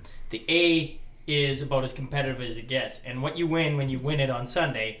this year. The A is about as competitive as it gets, and what you win when you win it on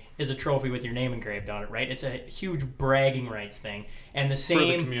Sunday is a trophy with your name engraved on it, right? It's a huge bragging rights thing, and the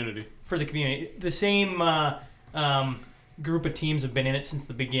same for the community. The same group of teams have been in it since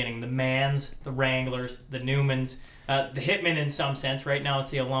the beginning: the Mans, the Wranglers, the Newmans, the Hitmen in some sense. Right now,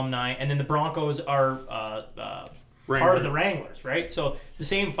 it's the alumni, and then the Broncos are part of the Wranglers, right? So the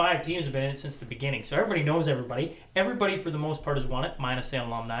same 5 teams have been in it since the beginning. So everybody knows everybody. Everybody, for the most part, has won it, minus the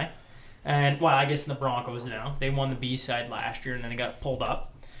alumni. And, well, I guess in the Broncos now. They won the B side last year, and then they got pulled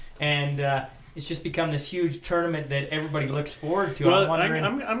up. And it's just become this huge tournament that everybody looks forward to. Well, I'm wondering,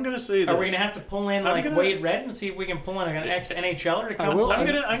 I'm going to say this. Are we going to have to pull in Wade Redden and see if we can pull in an ex-NHLer to come play?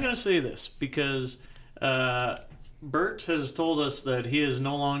 I'm going to say this because Bert has told us that he is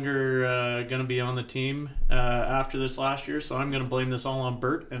no longer going to be on the team after this last year, so I'm going to blame this all on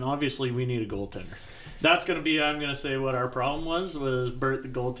Bert, and obviously we need a goaltender. That's going to be, I'm going to say, what our problem was Bert the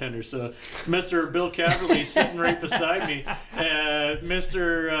goaltender. So Mr. Bill Caverly sitting right beside me.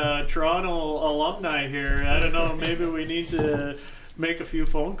 Mr. Toronto alumni here. I don't know, maybe we need to make a few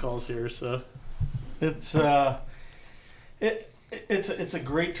phone calls here. So it's a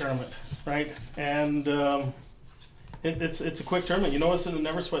great tournament, right? And it's a quick tournament. You notice in the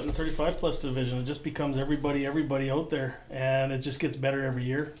Never Sweat in the 35-plus division, it just becomes everybody out there, and it just gets better every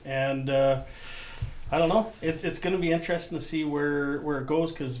year. And I don't know. It's going to be interesting to see where it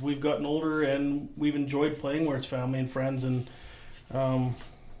goes because we've gotten older and we've enjoyed playing where it's family and friends, and I don't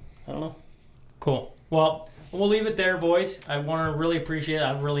know. Cool. Well, we'll leave it there, boys. I want to really appreciate it.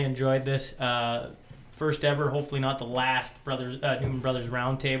 I've really enjoyed this. First ever, hopefully not the last Newman Brothers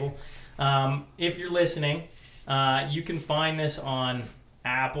Roundtable. If you're listening, you can find this on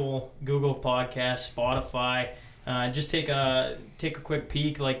Apple, Google Podcasts, Spotify. Just take a quick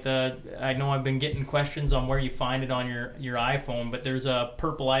peek. I know I've been getting questions on where you find it on your iPhone, but there's a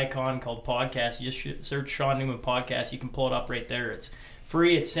purple icon called Podcast. You just search Sean Newman Podcast. You can pull it up right there. It's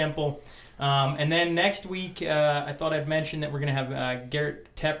free. It's simple. And then next week, I thought I'd mention that we're going to have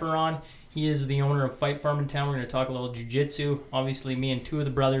Garrett Tepper on. He is the owner of Fight Farm in town. We're going to talk a little jiu-jitsu. Obviously, me and two of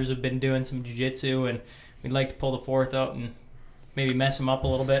the brothers have been doing some jiu-jitsu, and we'd like to pull the fourth out and maybe mess him up a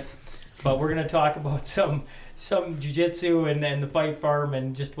little bit. But we're going to talk about some jiu-jitsu and the Fight Farm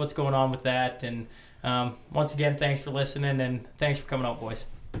and just what's going on with that. And once again, thanks for listening, and thanks for coming out, boys.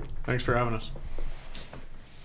 Thanks for having us.